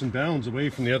leaps and bounds away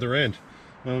from the other end.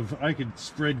 I could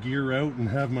spread gear out and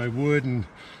have my wood and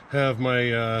have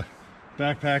my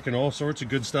backpack and all sorts of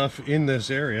good stuff in this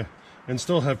area and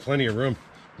still have plenty of room.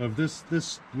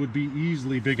 This would be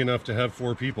easily big enough to have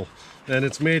 4 people, and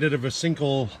it's made out of a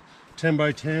single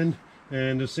 10x10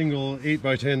 and a single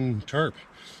 8x10 tarp,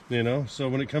 you know. So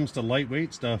when it comes to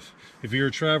lightweight stuff, if you're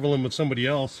traveling with somebody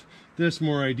else, this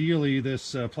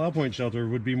plow point shelter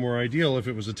would be more ideal if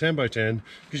it was a 10x10,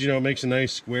 because, you know, it makes a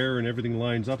nice square and everything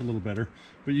lines up a little better.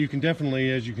 But you can definitely,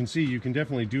 as you can see, you can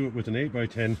definitely do it with an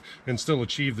 8x10 and still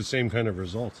achieve the same kind of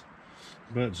result.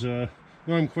 But no,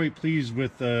 I'm quite pleased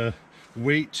with the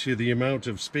weight to the amount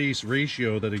of space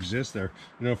ratio that exists there.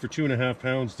 You know, for 2.5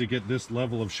 pounds to get this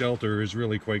level of shelter is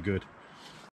really quite good.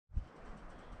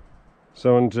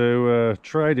 So, and to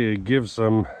try to give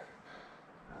some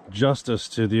justice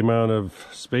to the amount of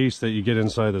space that you get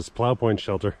inside this plow point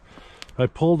shelter, I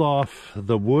pulled off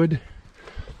the wood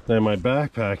and my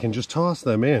backpack and just tossed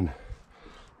them in.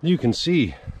 You can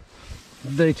see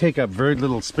they take up very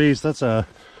little space. That's I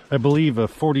believe a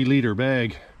 40-liter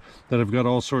bag that I've got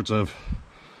all sorts of,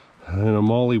 you know,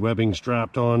 molly webbing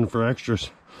strapped on for extras,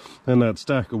 and that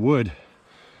stack of wood,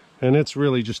 and it's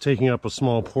really just taking up a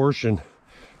small portion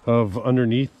of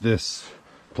underneath this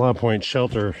plow point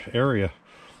shelter area.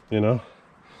 You know,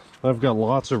 I've got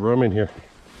lots of room in here.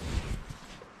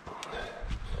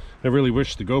 I really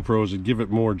wish the GoPros would give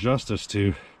it more justice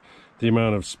to the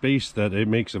amount of space that it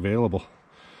makes available.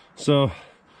 So,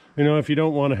 you know, if you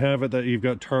don't want to have it that you've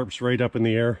got tarps right up in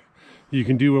the air, you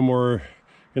can do a more,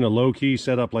 you know, low-key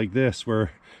setup like this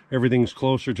where everything's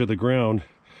closer to the ground.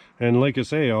 And like I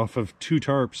say, off of 2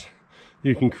 tarps,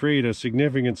 you can create a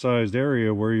significant sized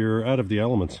area where you're out of the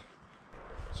elements.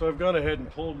 So I've gone ahead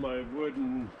and pulled my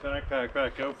wooden backpack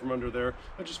back out from under there.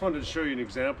 I just wanted to show you an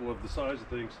example of the size of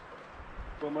things.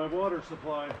 Well, my water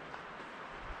supply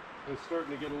is starting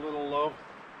to get a little low,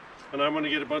 and I'm going to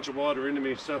get a bunch of water into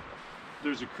me. So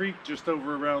there's a creek just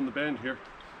over around the bend here.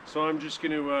 So I'm just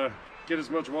going to get as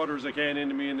much water as I can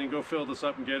into me and then go fill this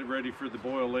up and get it ready for the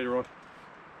boil later on.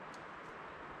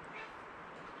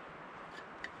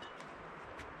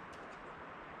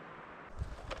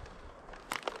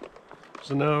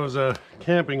 So now, as a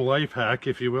camping life hack,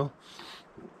 if you will,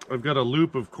 I've got a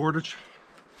loop of cordage.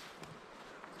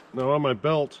 Now on my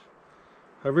belt,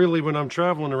 I really, when I'm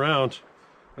traveling around,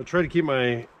 I try to keep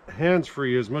my hands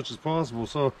free as much as possible.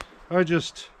 So I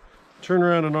just turn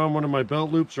around and on one of my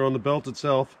belt loops or on the belt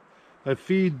itself. I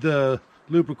feed the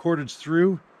loop of cordage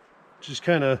through, just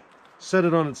kind of set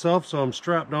it on itself so I'm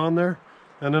strapped on there.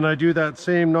 And then I do that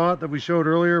same knot that we showed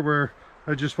earlier where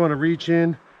I just want to reach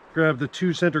in, grab the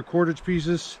 2 center cordage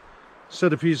pieces,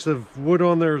 set a piece of wood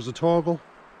on there as a toggle.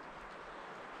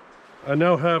 I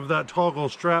now have that toggle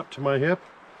strapped to my hip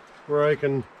where I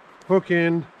can hook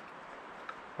in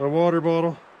my water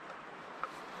bottle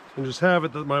and just have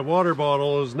it that my water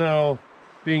bottle is now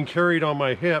being carried on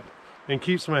my hip and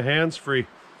keeps my hands free.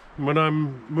 When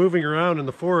I'm moving around in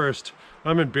the forest,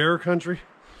 I'm in bear country.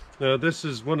 This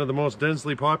is one of the most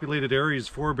densely populated areas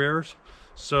for bears.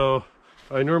 So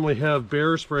I normally have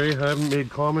bear spray. I haven't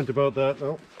made comment about that.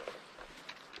 No,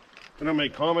 I don't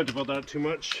make comment about that too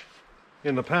much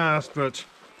in the past, but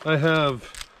I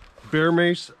have bear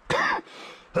mace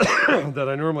that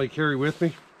I normally carry with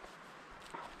me.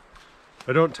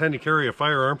 I don't tend to carry a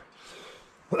firearm.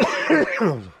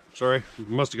 Sorry,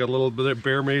 must have got a little bit of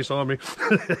bear mace on me.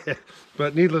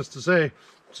 But needless to say,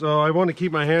 So I want to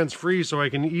keep my hands free so I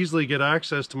can easily get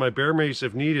access to my bear mace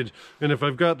if needed. And if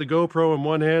I've got the GoPro in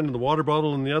one hand and the water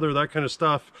bottle in the other, that kind of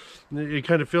stuff, it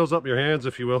kind of fills up your hands,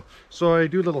 if you will. So I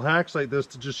do little hacks like this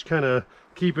to just kind of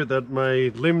keep it that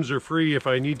my limbs are free if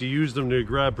I need to use them to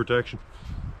grab protection.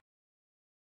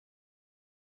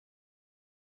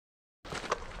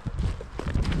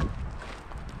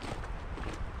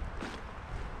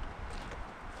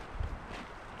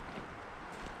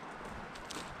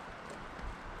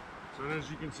 So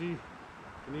as you can see,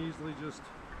 I can easily just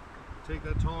take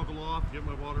that toggle off, get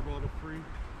my water bottle free.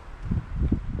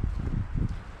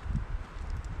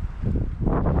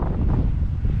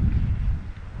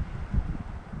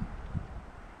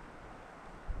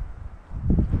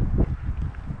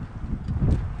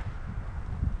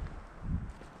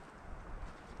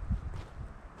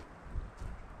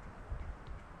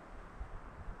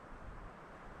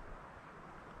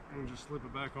 And just slip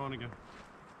it back on again.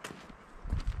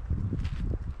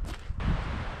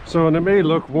 So, and it may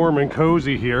look warm and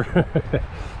cozy here,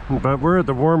 but we're at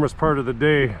the warmest part of the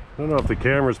day. I don't know if the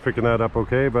camera's picking that up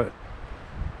okay, but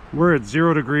we're at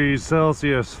 0 degrees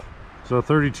Celsius, so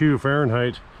 32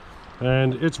 Fahrenheit,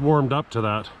 and it's warmed up to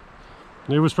that.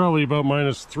 It was probably about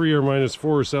 -3 or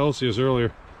 -4 Celsius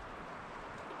earlier.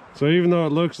 So even though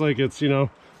it looks like it's, you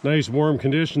know, nice warm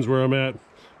conditions where I'm at,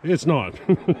 it's not.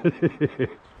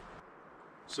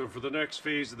 So for the next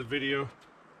phase of the video,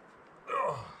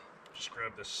 just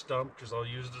grab this stump because I'll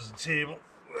use it as a table.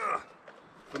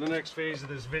 For the next phase of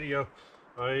this video,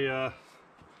 I'll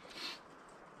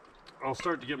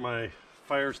start to get my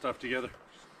fire stuff together.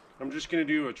 I'm just going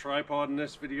to do a tripod in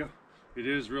this video. It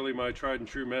is really my tried and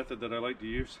true method that I like to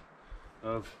use.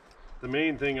 The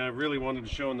main thing I really wanted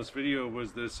to show in this video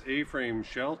was this A-frame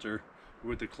shelter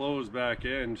with the closed back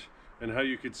end and how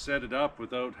you could set it up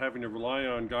without having to rely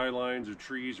on guy lines or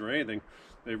trees or anything.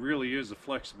 It really is a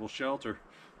flexible shelter.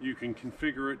 You can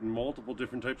configure it in multiple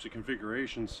different types of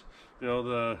configurations. You know,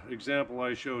 the example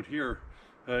I showed here,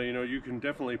 you know, you can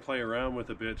definitely play around with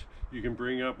a bit. You can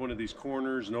bring up one of these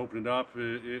corners and open it up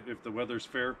if the weather's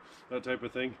fair, that type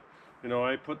of thing. You know,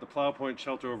 I put the plow point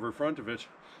shelter over front of it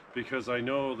because I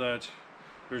know that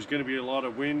there's going to be a lot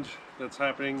of wind that's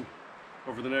happening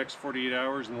over the next 48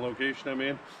 hours in the location I'm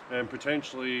in, and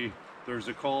potentially there's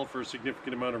a call for a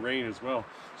significant amount of rain as well.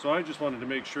 So I just wanted to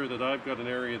make sure that I've got an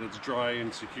area that's dry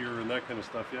and secure and that kind of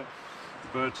stuff, yeah.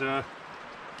 But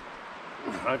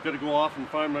I've got to go off and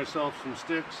find myself some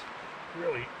sticks.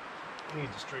 Really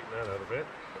need to straighten that out a bit.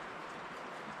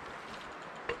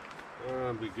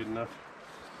 That'll be good enough.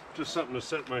 Just something to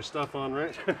set my stuff on,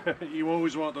 right? You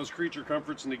always want those creature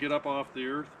comforts and to get up off the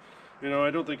earth. You know,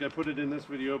 I don't think I put it in this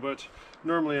video, but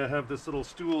normally I have this little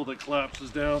stool that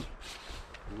collapses down.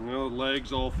 You know,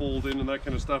 legs all fold in and that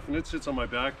kind of stuff, and it sits on my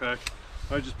backpack.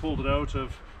 I just pulled it out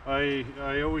of, I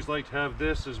always like to have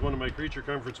this as one of my creature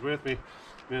comforts with me.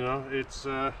 You know, it's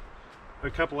a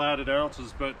couple added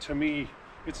ounces, but to me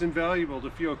it's invaluable to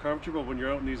feel comfortable when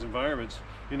you're out in these environments.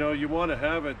 You know, you want to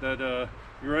have it that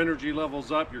your energy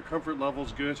level's up, your comfort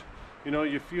level's good. You know,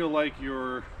 you feel like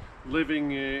you're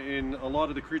living in a lot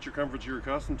of the creature comforts you're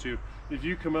accustomed to. If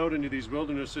you come out into these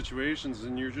wilderness situations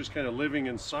and you're just kind of living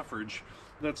in suffrage,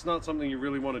 that's not something you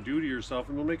really want to do to yourself,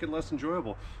 and will make it less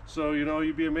enjoyable. So, you know,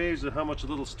 you'd be amazed at how much a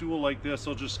little stool like this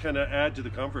will just kind of add to the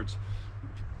comforts.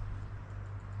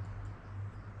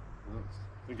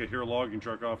 I think I hear a logging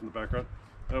truck off in the background.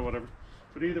 Oh, whatever.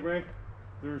 But either way,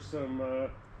 there's some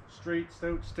straight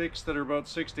stout sticks that are about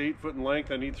 6 to 8 foot in length.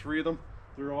 I need 3 of them.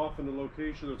 They're off in the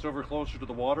location that's over closer to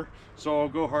the water, so I'll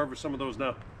go harvest some of those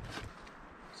now.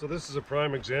 So this is a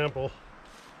prime example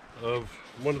of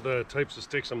one of the types of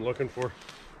sticks I'm looking for.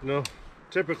 You know,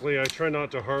 typically I try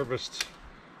not to harvest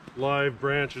live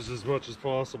branches as much as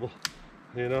possible.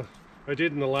 You know, I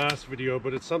did in the last video,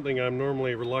 but it's something I'm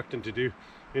normally reluctant to do.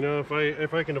 You know,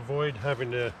 if I can avoid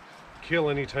having to kill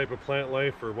any type of plant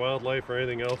life or wildlife or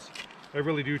anything else, I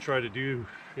really do try to do,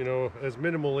 you know, as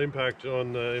minimal impact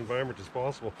on the environment as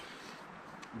possible.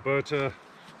 But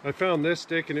I found this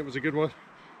stick and it was a good one.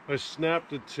 I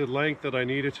snapped it to length that I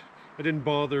needed. I didn't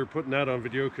bother putting that on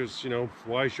video because, you know,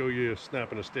 why show you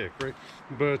snapping a stick, right?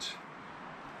 But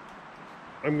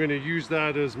I'm going to use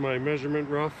that as my measurement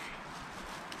rough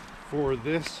for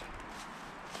this,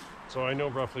 so I know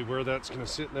roughly where that's going to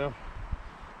sit now.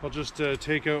 I'll just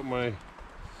take out my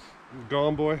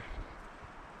Gomboy.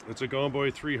 It's a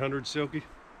Gomboy 300 Silky.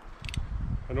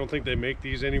 I don't think they make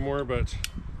these anymore, but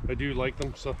I do like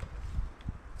them, so.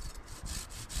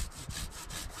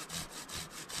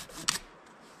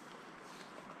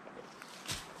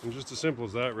 And just as simple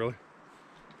as that, really.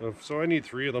 So I need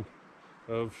 3 of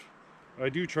them. I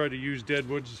do try to use dead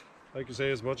woods like I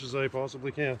say, as much as I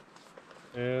possibly can.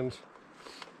 And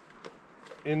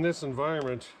in this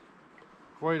environment,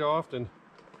 quite often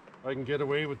I can get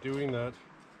away with doing that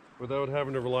without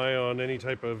having to rely on any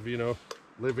type of, you know,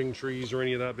 living trees or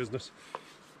any of that business.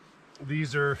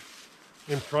 These are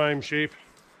in prime shape,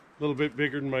 a little bit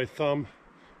bigger than my thumb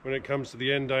when it comes to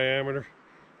the end diameter.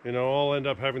 You know, I'll end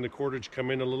up having the cordage come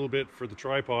in a little bit for the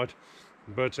tripod,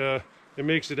 but it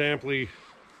makes it amply,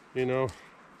 you know,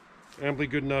 amply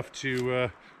good enough to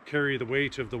carry the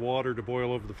weight of the water to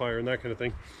boil over the fire and that kind of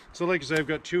thing. So like I say, I've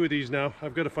got 2 of these now.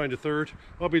 I've got to find a third.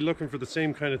 I'll be looking for the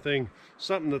same kind of thing,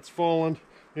 something that's fallen.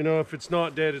 You know, if it's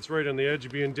not dead, it's right on the edge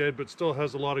of being dead, but still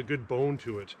has a lot of good bone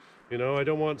to it. You know, I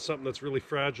don't want something that's really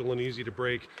fragile and easy to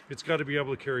break. It's got to be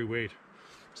able to carry weight.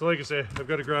 So like I say, I've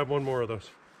got to grab 1 more of those.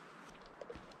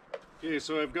 Okay,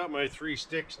 so I've got my 3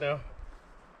 sticks now.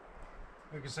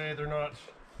 Like I say, they're not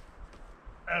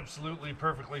absolutely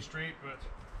perfectly straight, but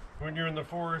when you're in the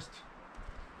forest,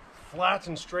 flat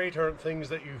and straight aren't things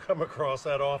that you come across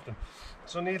that often.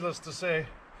 So needless to say,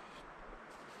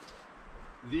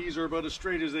 these are about as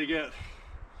straight as they get.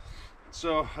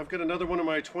 So I've got another one of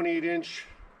my 28-inch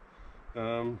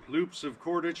loops of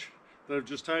cordage that I've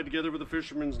just tied together with a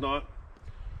fisherman's knot.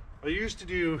 I used to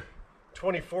do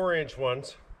 24-inch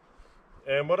ones,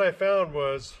 and what I found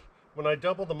was when I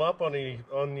doubled them up on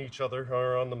each other,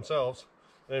 or on themselves,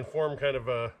 and form kind of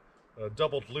a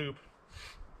doubled loop,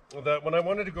 that when I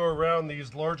wanted to go around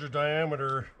these larger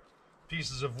diameter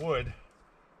pieces of wood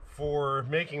for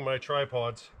making my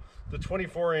tripods, the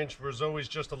 24-inch was always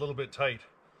just a little bit tight.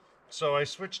 So I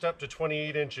switched up to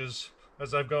 28 inches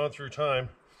as I've gone through time,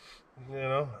 you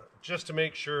know, just to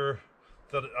make sure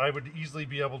that I would easily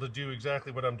be able to do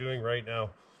exactly what I'm doing right now.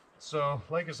 So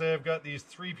like I say, I've got these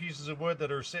 3 pieces of wood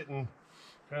that are sitting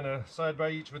kind of side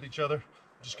by each with each other.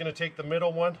 I'm just going to take the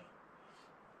middle one.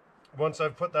 Once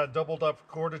I've put that doubled up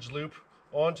cordage loop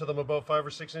onto them about 5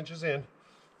 or 6 inches in,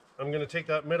 I'm going to take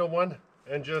that middle one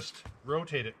and just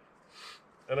rotate it.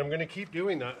 And I'm going to keep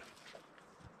doing that.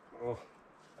 I'm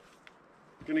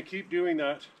going to keep doing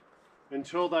that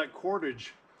until that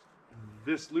cordage,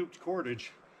 this looped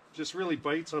cordage, just really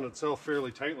bites on itself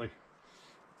fairly tightly.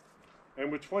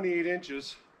 And with 28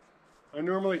 inches, I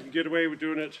normally can get away with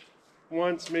doing it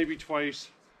once, maybe twice,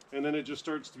 and then it just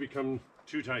starts to become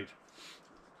too tight,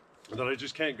 that I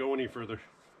just can't go any further.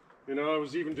 You know, I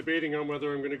was even debating on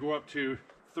whether I'm going to go up to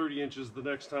 30 inches the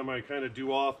next time I kind of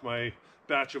do off my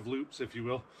batch of loops, if you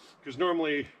will. Because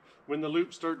normally when the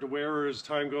loops start to wear as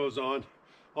time goes on,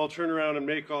 I'll turn around and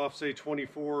make off, say,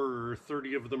 24 or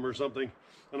 30 of them or something,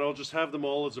 and I'll just have them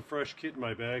all as a fresh kit in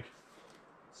my bag.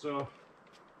 So,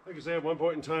 like I say, at one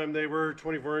point in time they were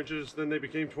 24 inches, then they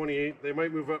became 28. They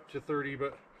might move up to 30,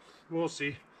 but we'll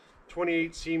see.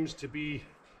 28 seems to be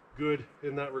good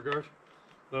in that regard.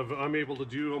 I'm able to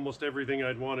do almost everything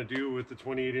I'd want to do with the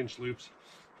 28-inch loops.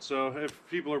 So if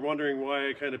people are wondering why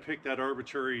I kind of picked that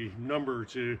arbitrary number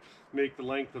to make the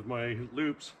length of my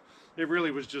loops, it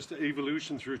really was just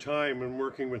evolution through time and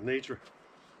working with nature.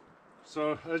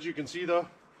 So as you can see though,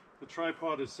 the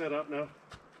tripod is set up now.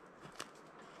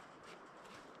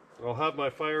 I'll have my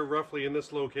fire roughly in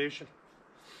this location.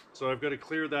 So I've got to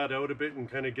clear that out a bit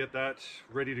and kind of get that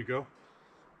ready to go.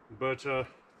 But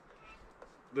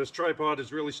this tripod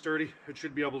is really sturdy. It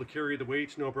should be able to carry the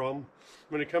weight, no problem.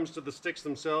 When it comes to the sticks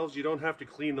themselves, you don't have to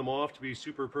clean them off to be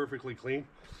super perfectly clean.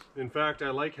 In fact, I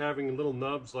like having little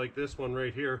nubs like this one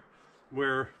right here,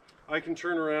 where I can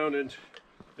turn around and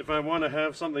if I want to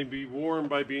have something be warm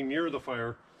by being near the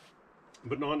fire,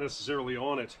 but not necessarily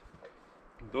on it,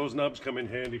 those nubs come in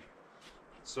handy.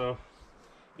 So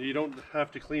you don't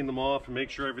have to clean them off and make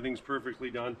sure everything's perfectly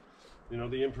done. You know,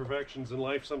 the imperfections in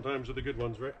life sometimes are the good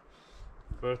ones, right?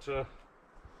 But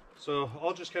so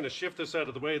I'll just kind of shift this out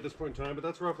of the way at this point in time, but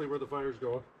that's roughly where the fire's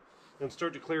going, and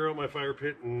start to clear out my fire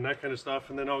pit and that kind of stuff,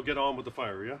 and then I'll get on with the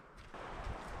fire. Yeah.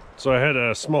 So I had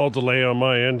a small delay on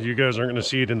my end. You guys aren't going to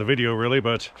see it in the video really,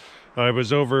 but I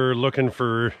was over looking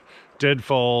for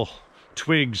deadfall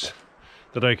twigs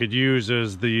that I could use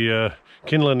as the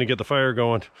kindling to get the fire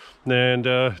going. And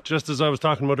just as I was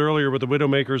talking about earlier with the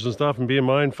widowmakers and stuff and being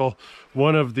mindful,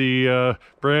 one of the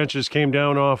branches came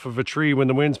down off of a tree when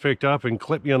the winds picked up and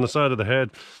clipped me on the side of the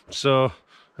head. So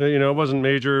you know, it wasn't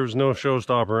major, it was no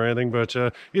showstopper or anything, but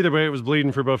either way it was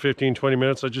bleeding for about 15-20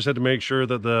 minutes. I just had to make sure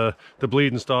that the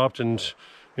bleeding stopped and,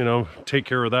 you know, take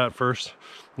care of that first.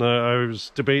 I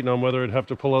was debating on whether I'd have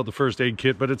to pull out the first aid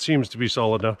kit, but it seems to be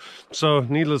solid now. So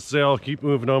needless to say, I'll keep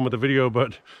moving on with the video,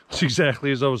 but it's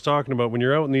exactly as I was talking about. When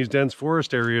you're out in these dense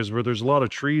forest areas where there's a lot of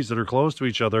trees that are close to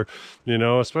each other, you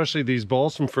know, especially these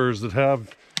balsam firs that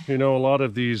have, you know, a lot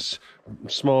of these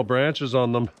small branches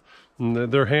on them, And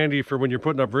they're handy for when you're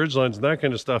putting up ridge lines and that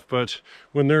kind of stuff, but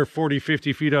when they're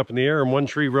 40-50 feet up in the air and one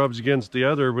tree rubs against the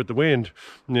other with the wind,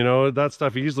 you know, that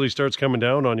stuff easily starts coming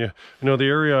down on you. You know, the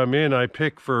area I'm in, I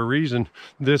pick for a reason.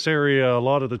 This area, a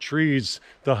lot of the trees,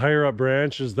 the higher up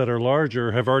branches that are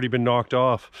larger have already been knocked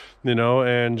off, you know,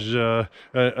 and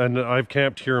I've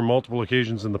camped here on multiple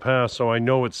occasions in the past, so I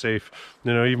know it's safe.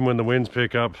 You know, even when the winds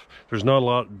pick up, there's not a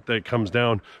lot that comes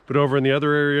down. But over in the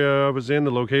other area I was in,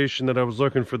 the location that I was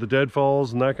looking for the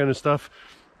deadfalls and that kind of stuff,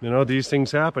 you know, these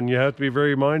things happen. You have to be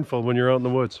very mindful when you're out in the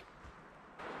woods.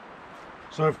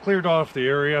 So I've cleared off the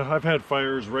area. I've had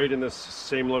fires right in this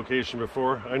same location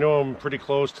before. I know I'm pretty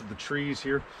close to the trees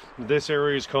here. This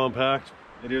area is compact.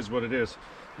 It is what it is.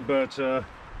 But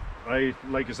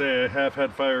like I say, I have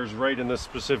had fires right in this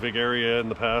specific area in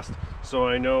the past, so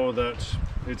I know that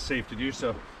it's safe to do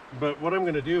so. But what I'm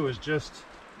going to do is just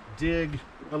dig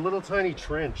a little tiny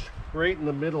trench right in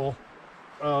the middle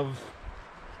of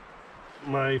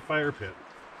my fire pit.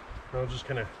 I'll just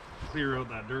kind of clear out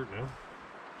that dirt now.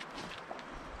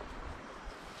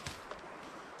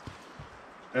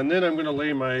 And then I'm going to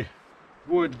lay my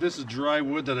wood. This is dry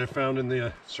wood that I found in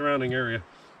the surrounding area.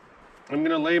 I'm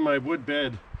going to lay my wood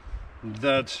bed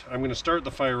that I'm going to start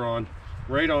the fire on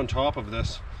right on top of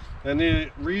this. And the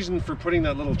reason for putting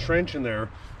that little trench in there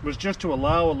was just to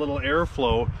allow a little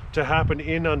airflow to happen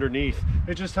in underneath.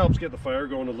 It just helps get the fire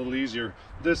going a little easier.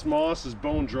 This moss is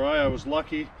bone dry. I was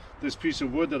lucky. This piece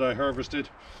of wood that I harvested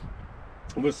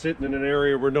was sitting in an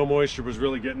area where no moisture was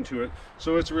really getting to it,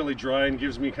 so it's really dry and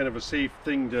gives me kind of a safe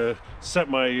thing to set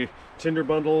my tinder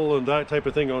bundle and that type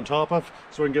of thing on top of,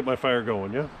 so I can get my fire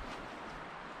going. Yeah,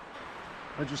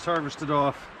 I just harvested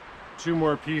off 2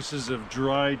 more pieces of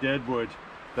dry dead wood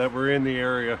that were in the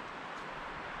area,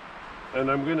 and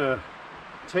I'm gonna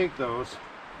take those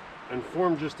and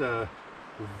form just a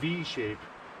V shape.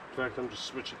 In fact, I'm just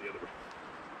switching the other way.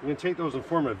 I'm gonna take those and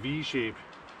form a V shape.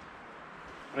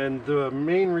 And the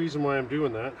main reason why I'm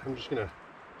doing that, I'm just gonna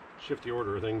shift the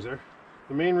order of things there.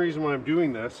 The main reason why I'm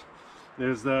doing this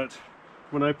is that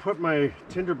when I put my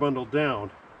tinder bundle down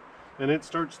and it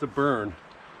starts to burn,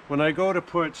 when I go to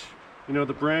put, you know,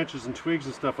 the branches and twigs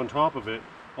and stuff on top of it,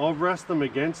 I'll rest them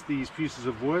against these pieces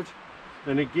of wood,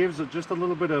 and it gives it just a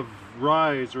little bit of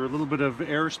rise or a little bit of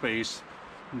airspace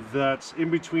that's in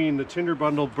between the tinder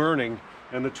bundle burning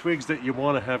and the twigs that you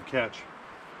want to have catch.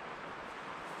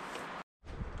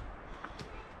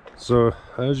 So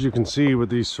as you can see with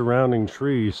these surrounding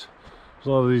trees, there's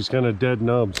a lot of these kind of dead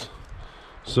nubs.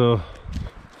 So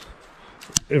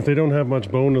if they don't have much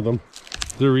bone to them,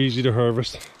 they're easy to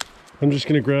harvest. I'm just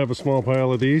going to grab a small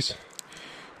pile of these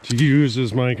to use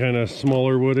as my kind of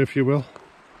smaller wood, if you will.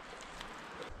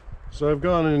 So I've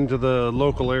gone into the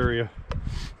local area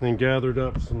and gathered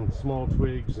up some small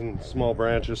twigs and small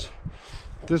branches.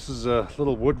 This is a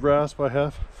little wood rasp I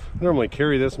have. I normally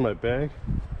carry this in my bag.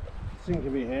 This thing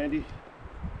can be handy.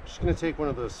 I'm just going to take one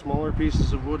of the smaller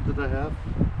pieces of wood that I have.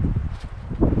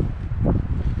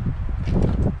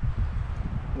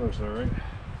 Looks alright.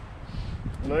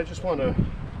 And I just want to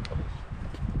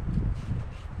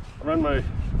run my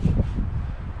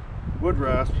wood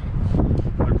rasp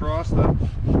across that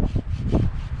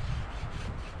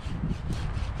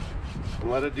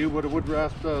and let it do what a wood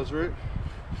rasp does, right?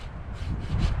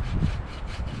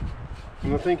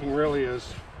 And the thinking really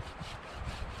is,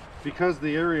 because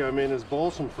the area I'm in is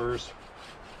balsam firs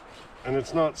and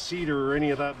it's not cedar or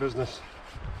any of that business,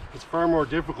 it's far more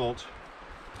difficult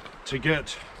to get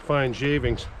fine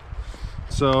shavings.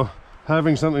 So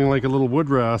having something like a little wood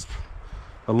rasp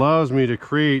allows me to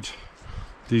create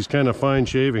these kind of fine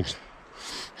shavings.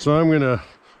 So I'm going to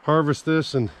harvest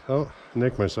this and, oh,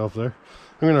 nick myself there.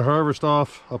 I'm going to harvest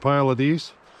off a pile of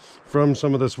these from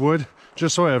some of this wood,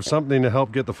 just so I have something to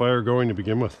help get the fire going to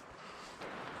begin with.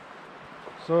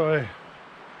 So I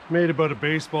made about a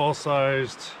baseball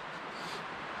sized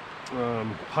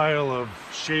pile of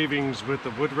shavings with the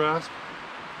wood rasp,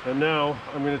 and now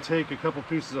I'm going to take a couple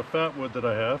pieces of fat wood that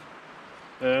I have,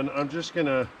 and I'm just going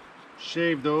to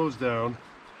shave those down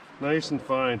nice and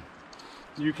fine.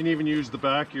 You can even use the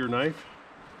back of your knife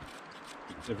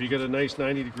if you get a nice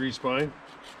 90-degree spine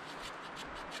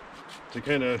to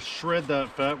kind of shred that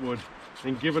fat wood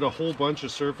and give it a whole bunch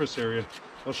of surface area.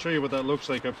 I'll show you what that looks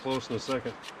like up close in a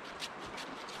second.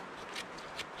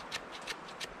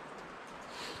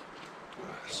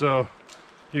 So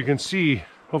you can see,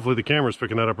 hopefully the camera's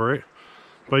picking that up all right,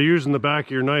 by using the back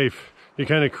of your knife you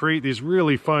kind of create these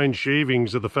really fine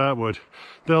shavings of the fat wood.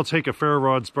 They'll take a ferro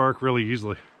rod spark really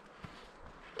easily.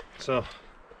 So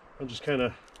I'll just kind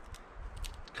of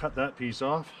cut that piece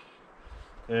off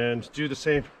and do the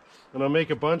same, and I'll make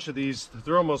a bunch of these.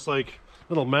 They're almost like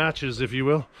little matches, if you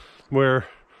will, where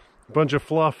a bunch of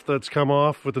fluff that's come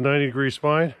off with the 90-degree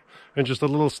spine and just a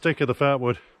little stick of the fat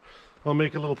wood. I'll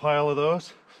make a little pile of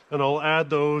those and I'll add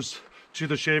those to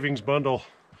the shavings bundle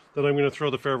that I'm going to throw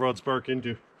the ferro rod spark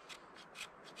into.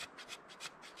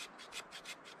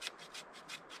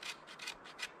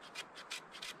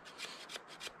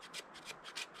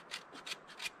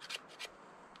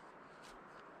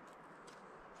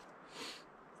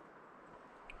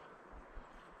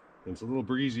 It's a little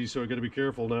breezy, so I got to be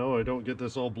careful now I don't get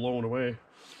this all blown away.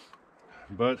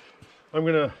 But I'm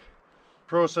gonna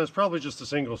process probably just a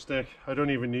single stick. I don't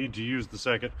even need to use the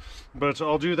second, but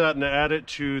I'll do that and add it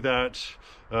to that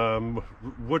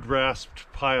wood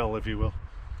rasped pile, if you will.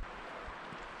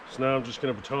 So now I'm just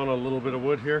gonna baton a little bit of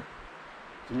wood here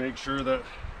to make sure that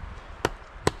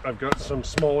I've got some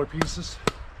smaller pieces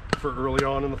for early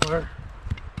on in the fire.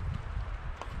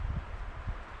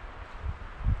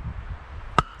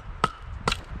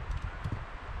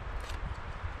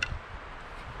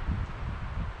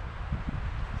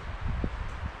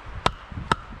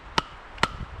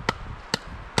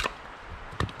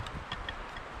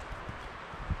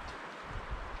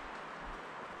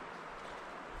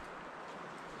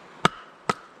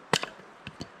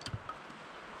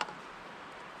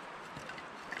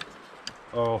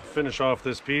 I'll finish off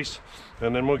this piece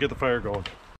and then we'll get the fire going.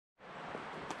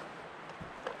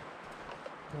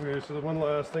 Okay, so the one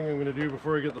last thing I'm going to do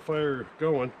before I get the fire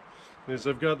going is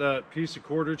I've got that piece of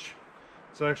cordage.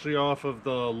 It's actually off of the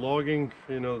logging,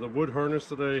 you know, the wood harness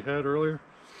that I had earlier.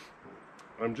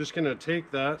 I'm just going to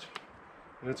take that,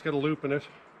 and it's got a loop in it.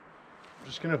 I'm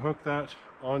just going to hook that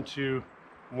onto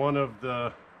one of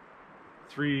the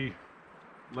 3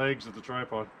 legs of the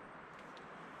tripod.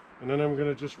 And then I'm going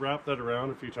to just wrap that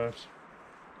around a few times.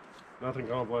 Nothing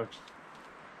complex.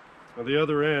 Now the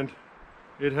other end,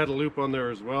 it had a loop on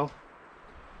there as well.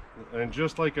 And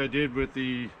just like I did with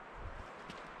the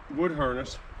wood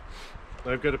harness,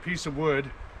 I've got a piece of wood,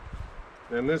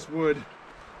 and this wood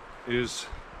is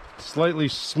slightly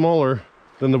smaller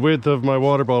than the width of my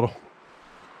water bottle.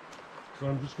 So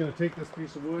I'm just going to take this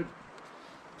piece of wood,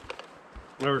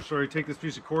 take this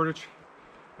piece of cordage.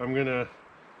 I'm going to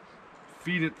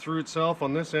feed it through itself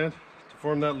on this end to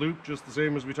form that loop, just the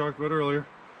same as we talked about earlier.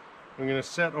 I'm going to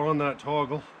set on that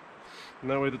toggle,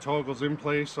 and that way the toggle's in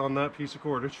place on that piece of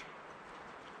cordage.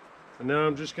 And now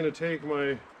I'm just going to take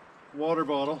my water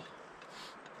bottle.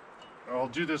 I'll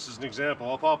do this as an example.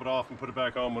 I'll pop it off and put it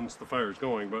back on once the fire is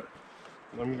going, but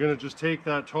I'm going to just take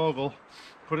that toggle,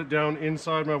 put it down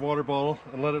inside my water bottle,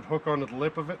 and let it hook onto the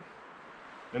lip of it,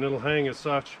 and it'll hang as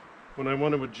such. When I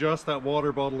want to adjust that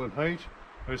water bottle in height,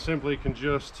 I simply can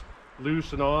just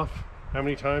loosen off how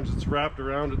many times it's wrapped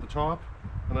around at the top,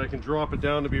 and I can drop it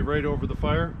down to be right over the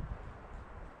fire,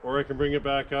 or I can bring it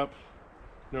back up,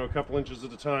 you know, a couple inches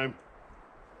at a time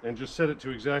and just set it to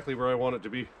exactly where I want it to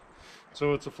be.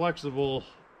 So it's a flexible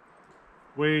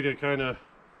way to kind of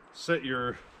set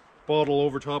your bottle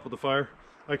over top of the fire.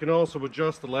 I can also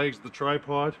adjust the legs of the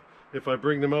tripod. If I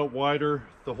bring them out wider,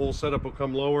 the whole setup will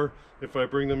come lower. If I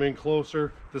bring them in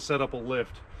closer, the setup will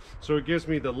lift. So it gives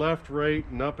me the left, right,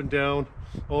 and up and down,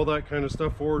 all that kind of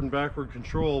stuff, forward and backward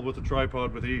control with the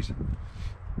tripod with ease.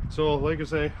 So like I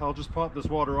say, I'll just pop this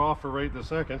water off for right this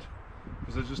second,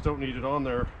 because I just don't need it on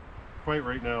there quite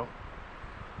right now.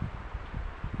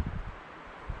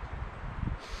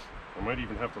 I might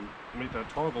even have to make that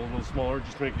toggle a little smaller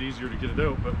just to make it easier to get it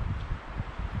out, but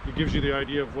it gives you the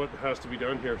idea of what has to be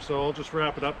done here. So I'll just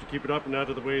wrap it up to keep it up and out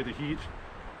of the way of the heat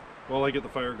while I get the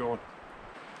fire going.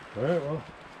 Alright, well,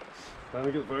 time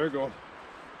to get the fire going.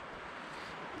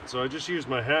 So I just used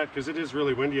my hat because it is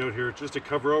really windy out here, just to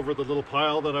cover over the little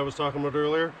pile that I was talking about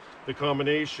earlier. The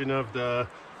combination of the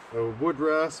wood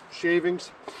rasp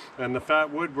shavings and the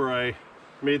fat wood where I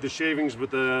made the shavings with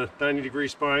the 90-degree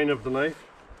spine of the knife.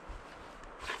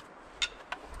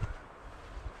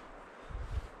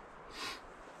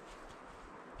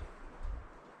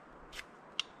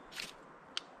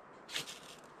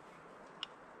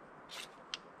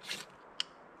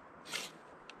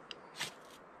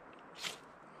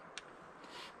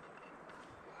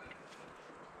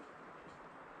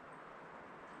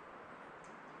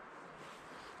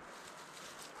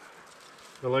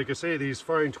 Now, like I say, these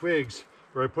fine twigs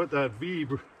where I put that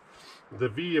the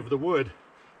V of the wood,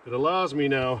 it allows me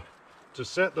now to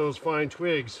set those fine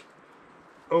twigs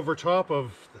over top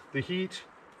of the heat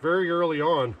very early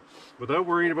on without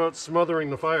worrying about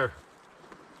smothering the fire.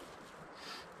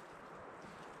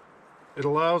 It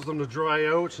allows them to dry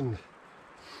out and,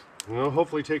 you know,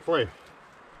 hopefully take flame.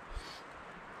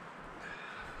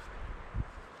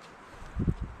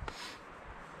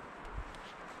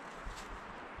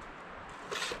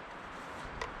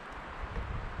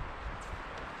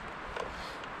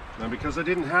 because I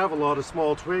didn't have a lot of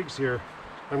small twigs here.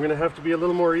 I'm going to have to be a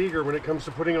little more eager when it comes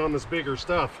to putting on this bigger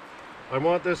stuff. I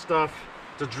want this stuff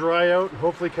to dry out and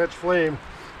hopefully catch flame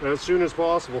as soon as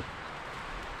possible.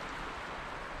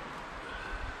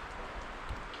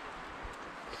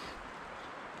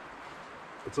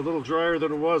 It's a little drier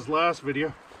than it was last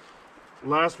video.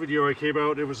 Last video I came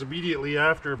out, it was immediately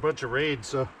after a bunch of raids,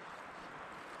 so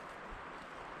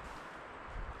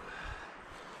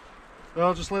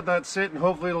I'll just let that sit and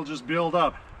hopefully it'll just build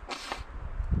up.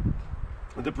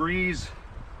 The breeze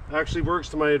actually works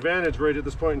to my advantage right at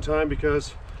this point in time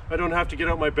because I don't have to get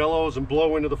out my bellows and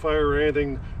blow into the fire or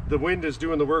anything. The wind is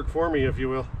doing the work for me, if you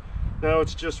will. Now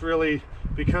it's just really,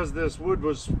 because this wood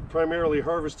was primarily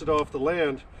harvested off the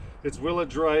land, it's will it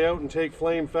dry out and take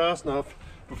flame fast enough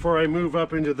before I move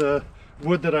up into the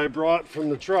wood that I brought from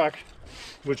the truck,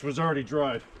 which was already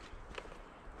dried.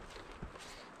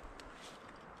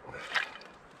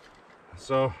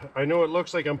 So I know it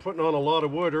looks like I'm putting on a lot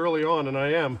of wood early on, and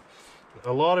I am.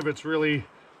 A lot of it's really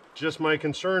just my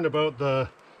concern about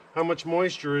how much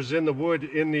moisture is in the wood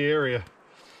in the area,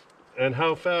 and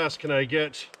how fast can I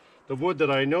get the wood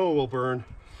that I know will burn,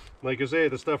 like I say,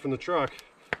 the stuff in the truck,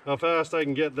 how fast I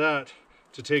can get that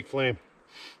to take flame.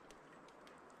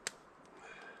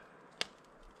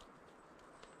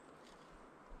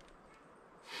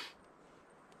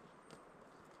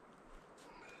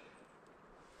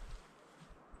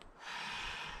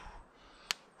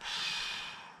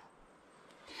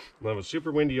 Well, it was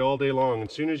super windy all day long.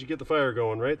 As soon as you get the fire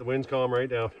going, right, the winds calm right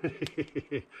down.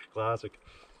 Classic.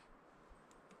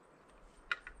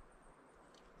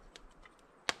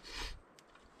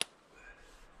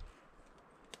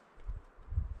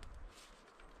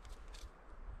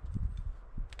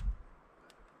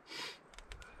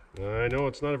 I know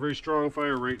it's not a very strong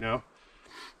fire right now.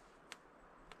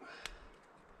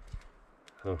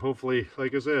 Hopefully,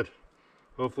 like I said,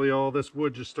 hopefully all this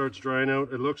wood just starts drying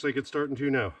out. It looks like it's starting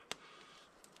to now.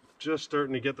 Just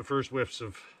starting to get the first whiffs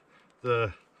of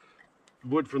the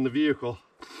wood from the vehicle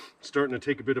starting to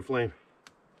take a bit of flame.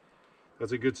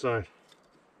 That's a good sign.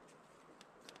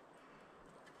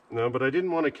 No, but I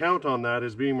didn't want to count on that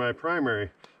as being my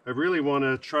primary. I really want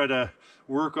to try to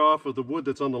work off of the wood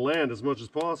that's on the land as much as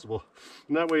possible.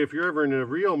 And that way, if you're ever in a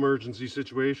real emergency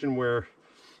situation where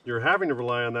you're having to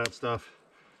rely on that stuff,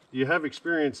 you have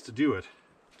experience to do it.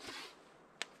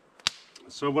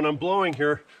 So when I'm blowing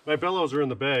here, my bellows are in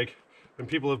the bag, and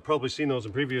people have probably seen those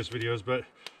in previous videos, but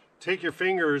take your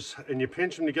fingers and you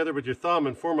pinch them together with your thumb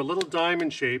and form a little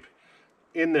diamond shape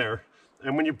in there.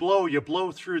 And when you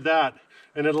blow through that,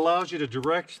 and it allows you to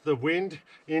direct the wind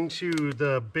into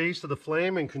the base of the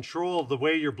flame and control the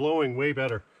way you're blowing way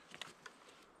better.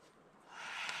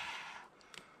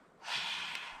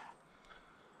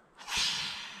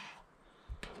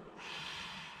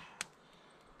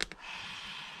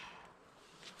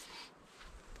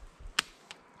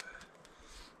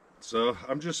 So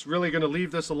I'm just really going to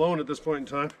leave this alone at this point in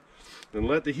time and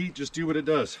let the heat just do what it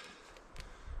does.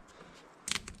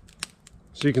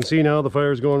 So you can see now the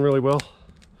fire is going really well.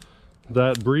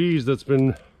 That breeze that's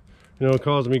been,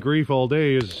 causing me grief all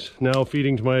day is now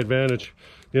feeding to my advantage.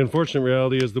 The unfortunate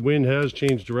reality is the wind has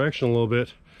changed direction a little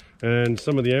bit, and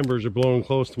some of the embers are blowing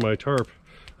close to my tarp.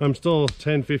 I'm still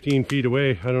 10-15 feet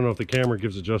away. I don't know if the camera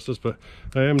gives it justice, but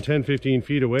I am 10-15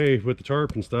 feet away with the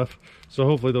tarp and stuff. So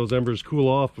hopefully those embers cool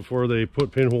off before they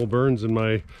put pinhole burns in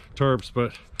my tarps.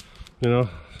 But,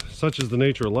 such is the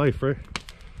nature of life, right?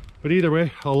 But either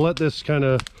way, I'll let this kind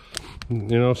of,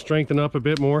 strengthen up a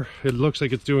bit more. It looks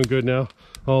like it's doing good now.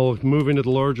 I'll move into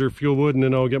the larger fuel wood, and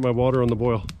then I'll get my water on the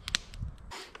boil.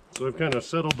 So I've kind of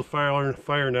settled the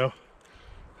fire now,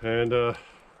 and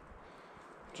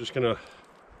just gonna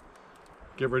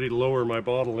get ready to lower my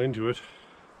bottle into it.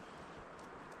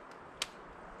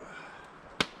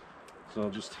 So I'll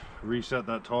just reset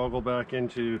that toggle back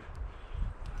into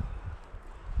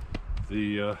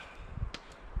the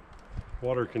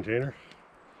water container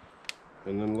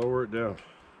and then lower it down.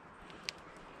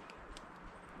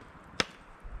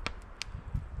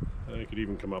 I could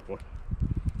even come up one.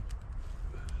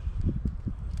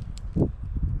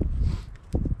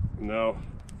 Now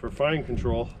for fine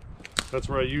control, that's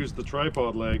where I use the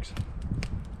tripod legs.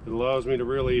 It allows me to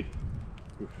really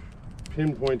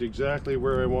pinpoint exactly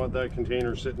where I want that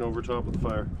container sitting over top of the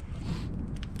fire.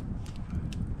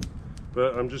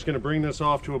 But I'm just going to bring this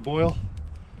off to a boil,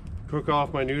 cook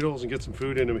off my noodles, and get some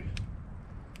food into me.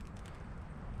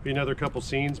 Be another couple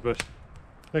scenes, but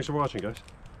thanks for watching, guys.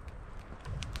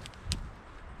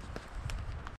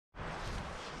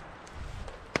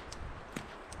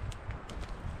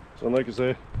 So like I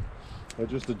say, I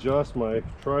just adjust my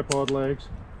tripod legs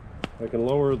I can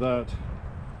lower that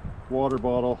water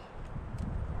bottle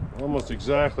almost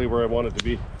exactly where I want it to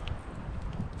be.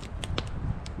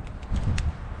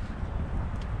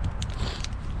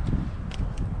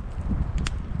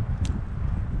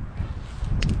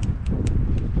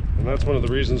 And that's one of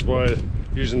the reasons why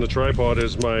using the tripod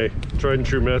is my tried and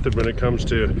true method when it comes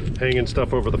to hanging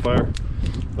stuff over the fire.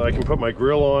 I can put my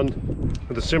grill on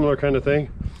with a similar kind of thing,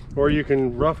 or you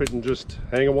can rough it and just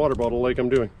hang a water bottle like I'm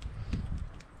doing.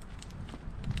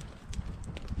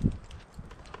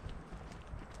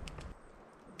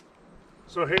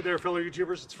 So hey there fellow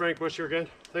YouTubers, it's Frank Bush here again.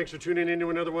 Thanks for tuning in to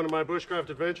another one of my bushcraft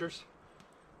adventures.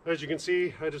 As you can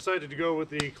see, I decided to go with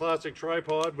the classic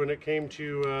tripod when it came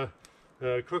to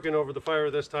cooking over the fire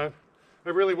this time. I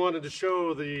really wanted to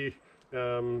show the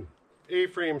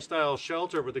A-frame style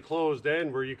shelter with the closed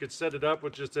end where you could set it up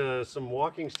with just some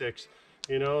walking sticks.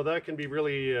 You know, that can be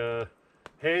really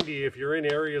handy if you're in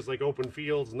areas like open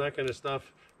fields and that kind of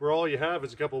stuff where all you have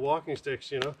is a couple walking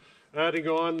sticks, you know. Adding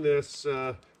on this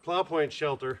plow point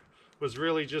shelter was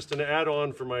really just an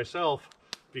add-on for myself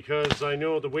because I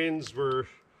know the winds were,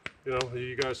 you know,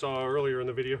 you guys saw earlier in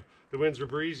the video, the winds were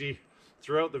breezy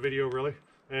throughout the video really.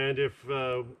 And if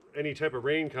any type of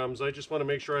rain comes, I just want to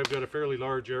make sure I've got a fairly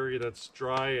large area that's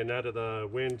dry and out of the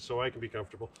wind so I can be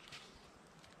comfortable.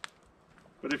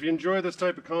 But if you enjoy this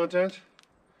type of content,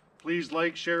 please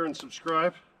like, share, and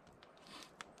subscribe.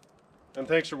 And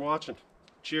thanks for watching.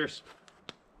 Cheers.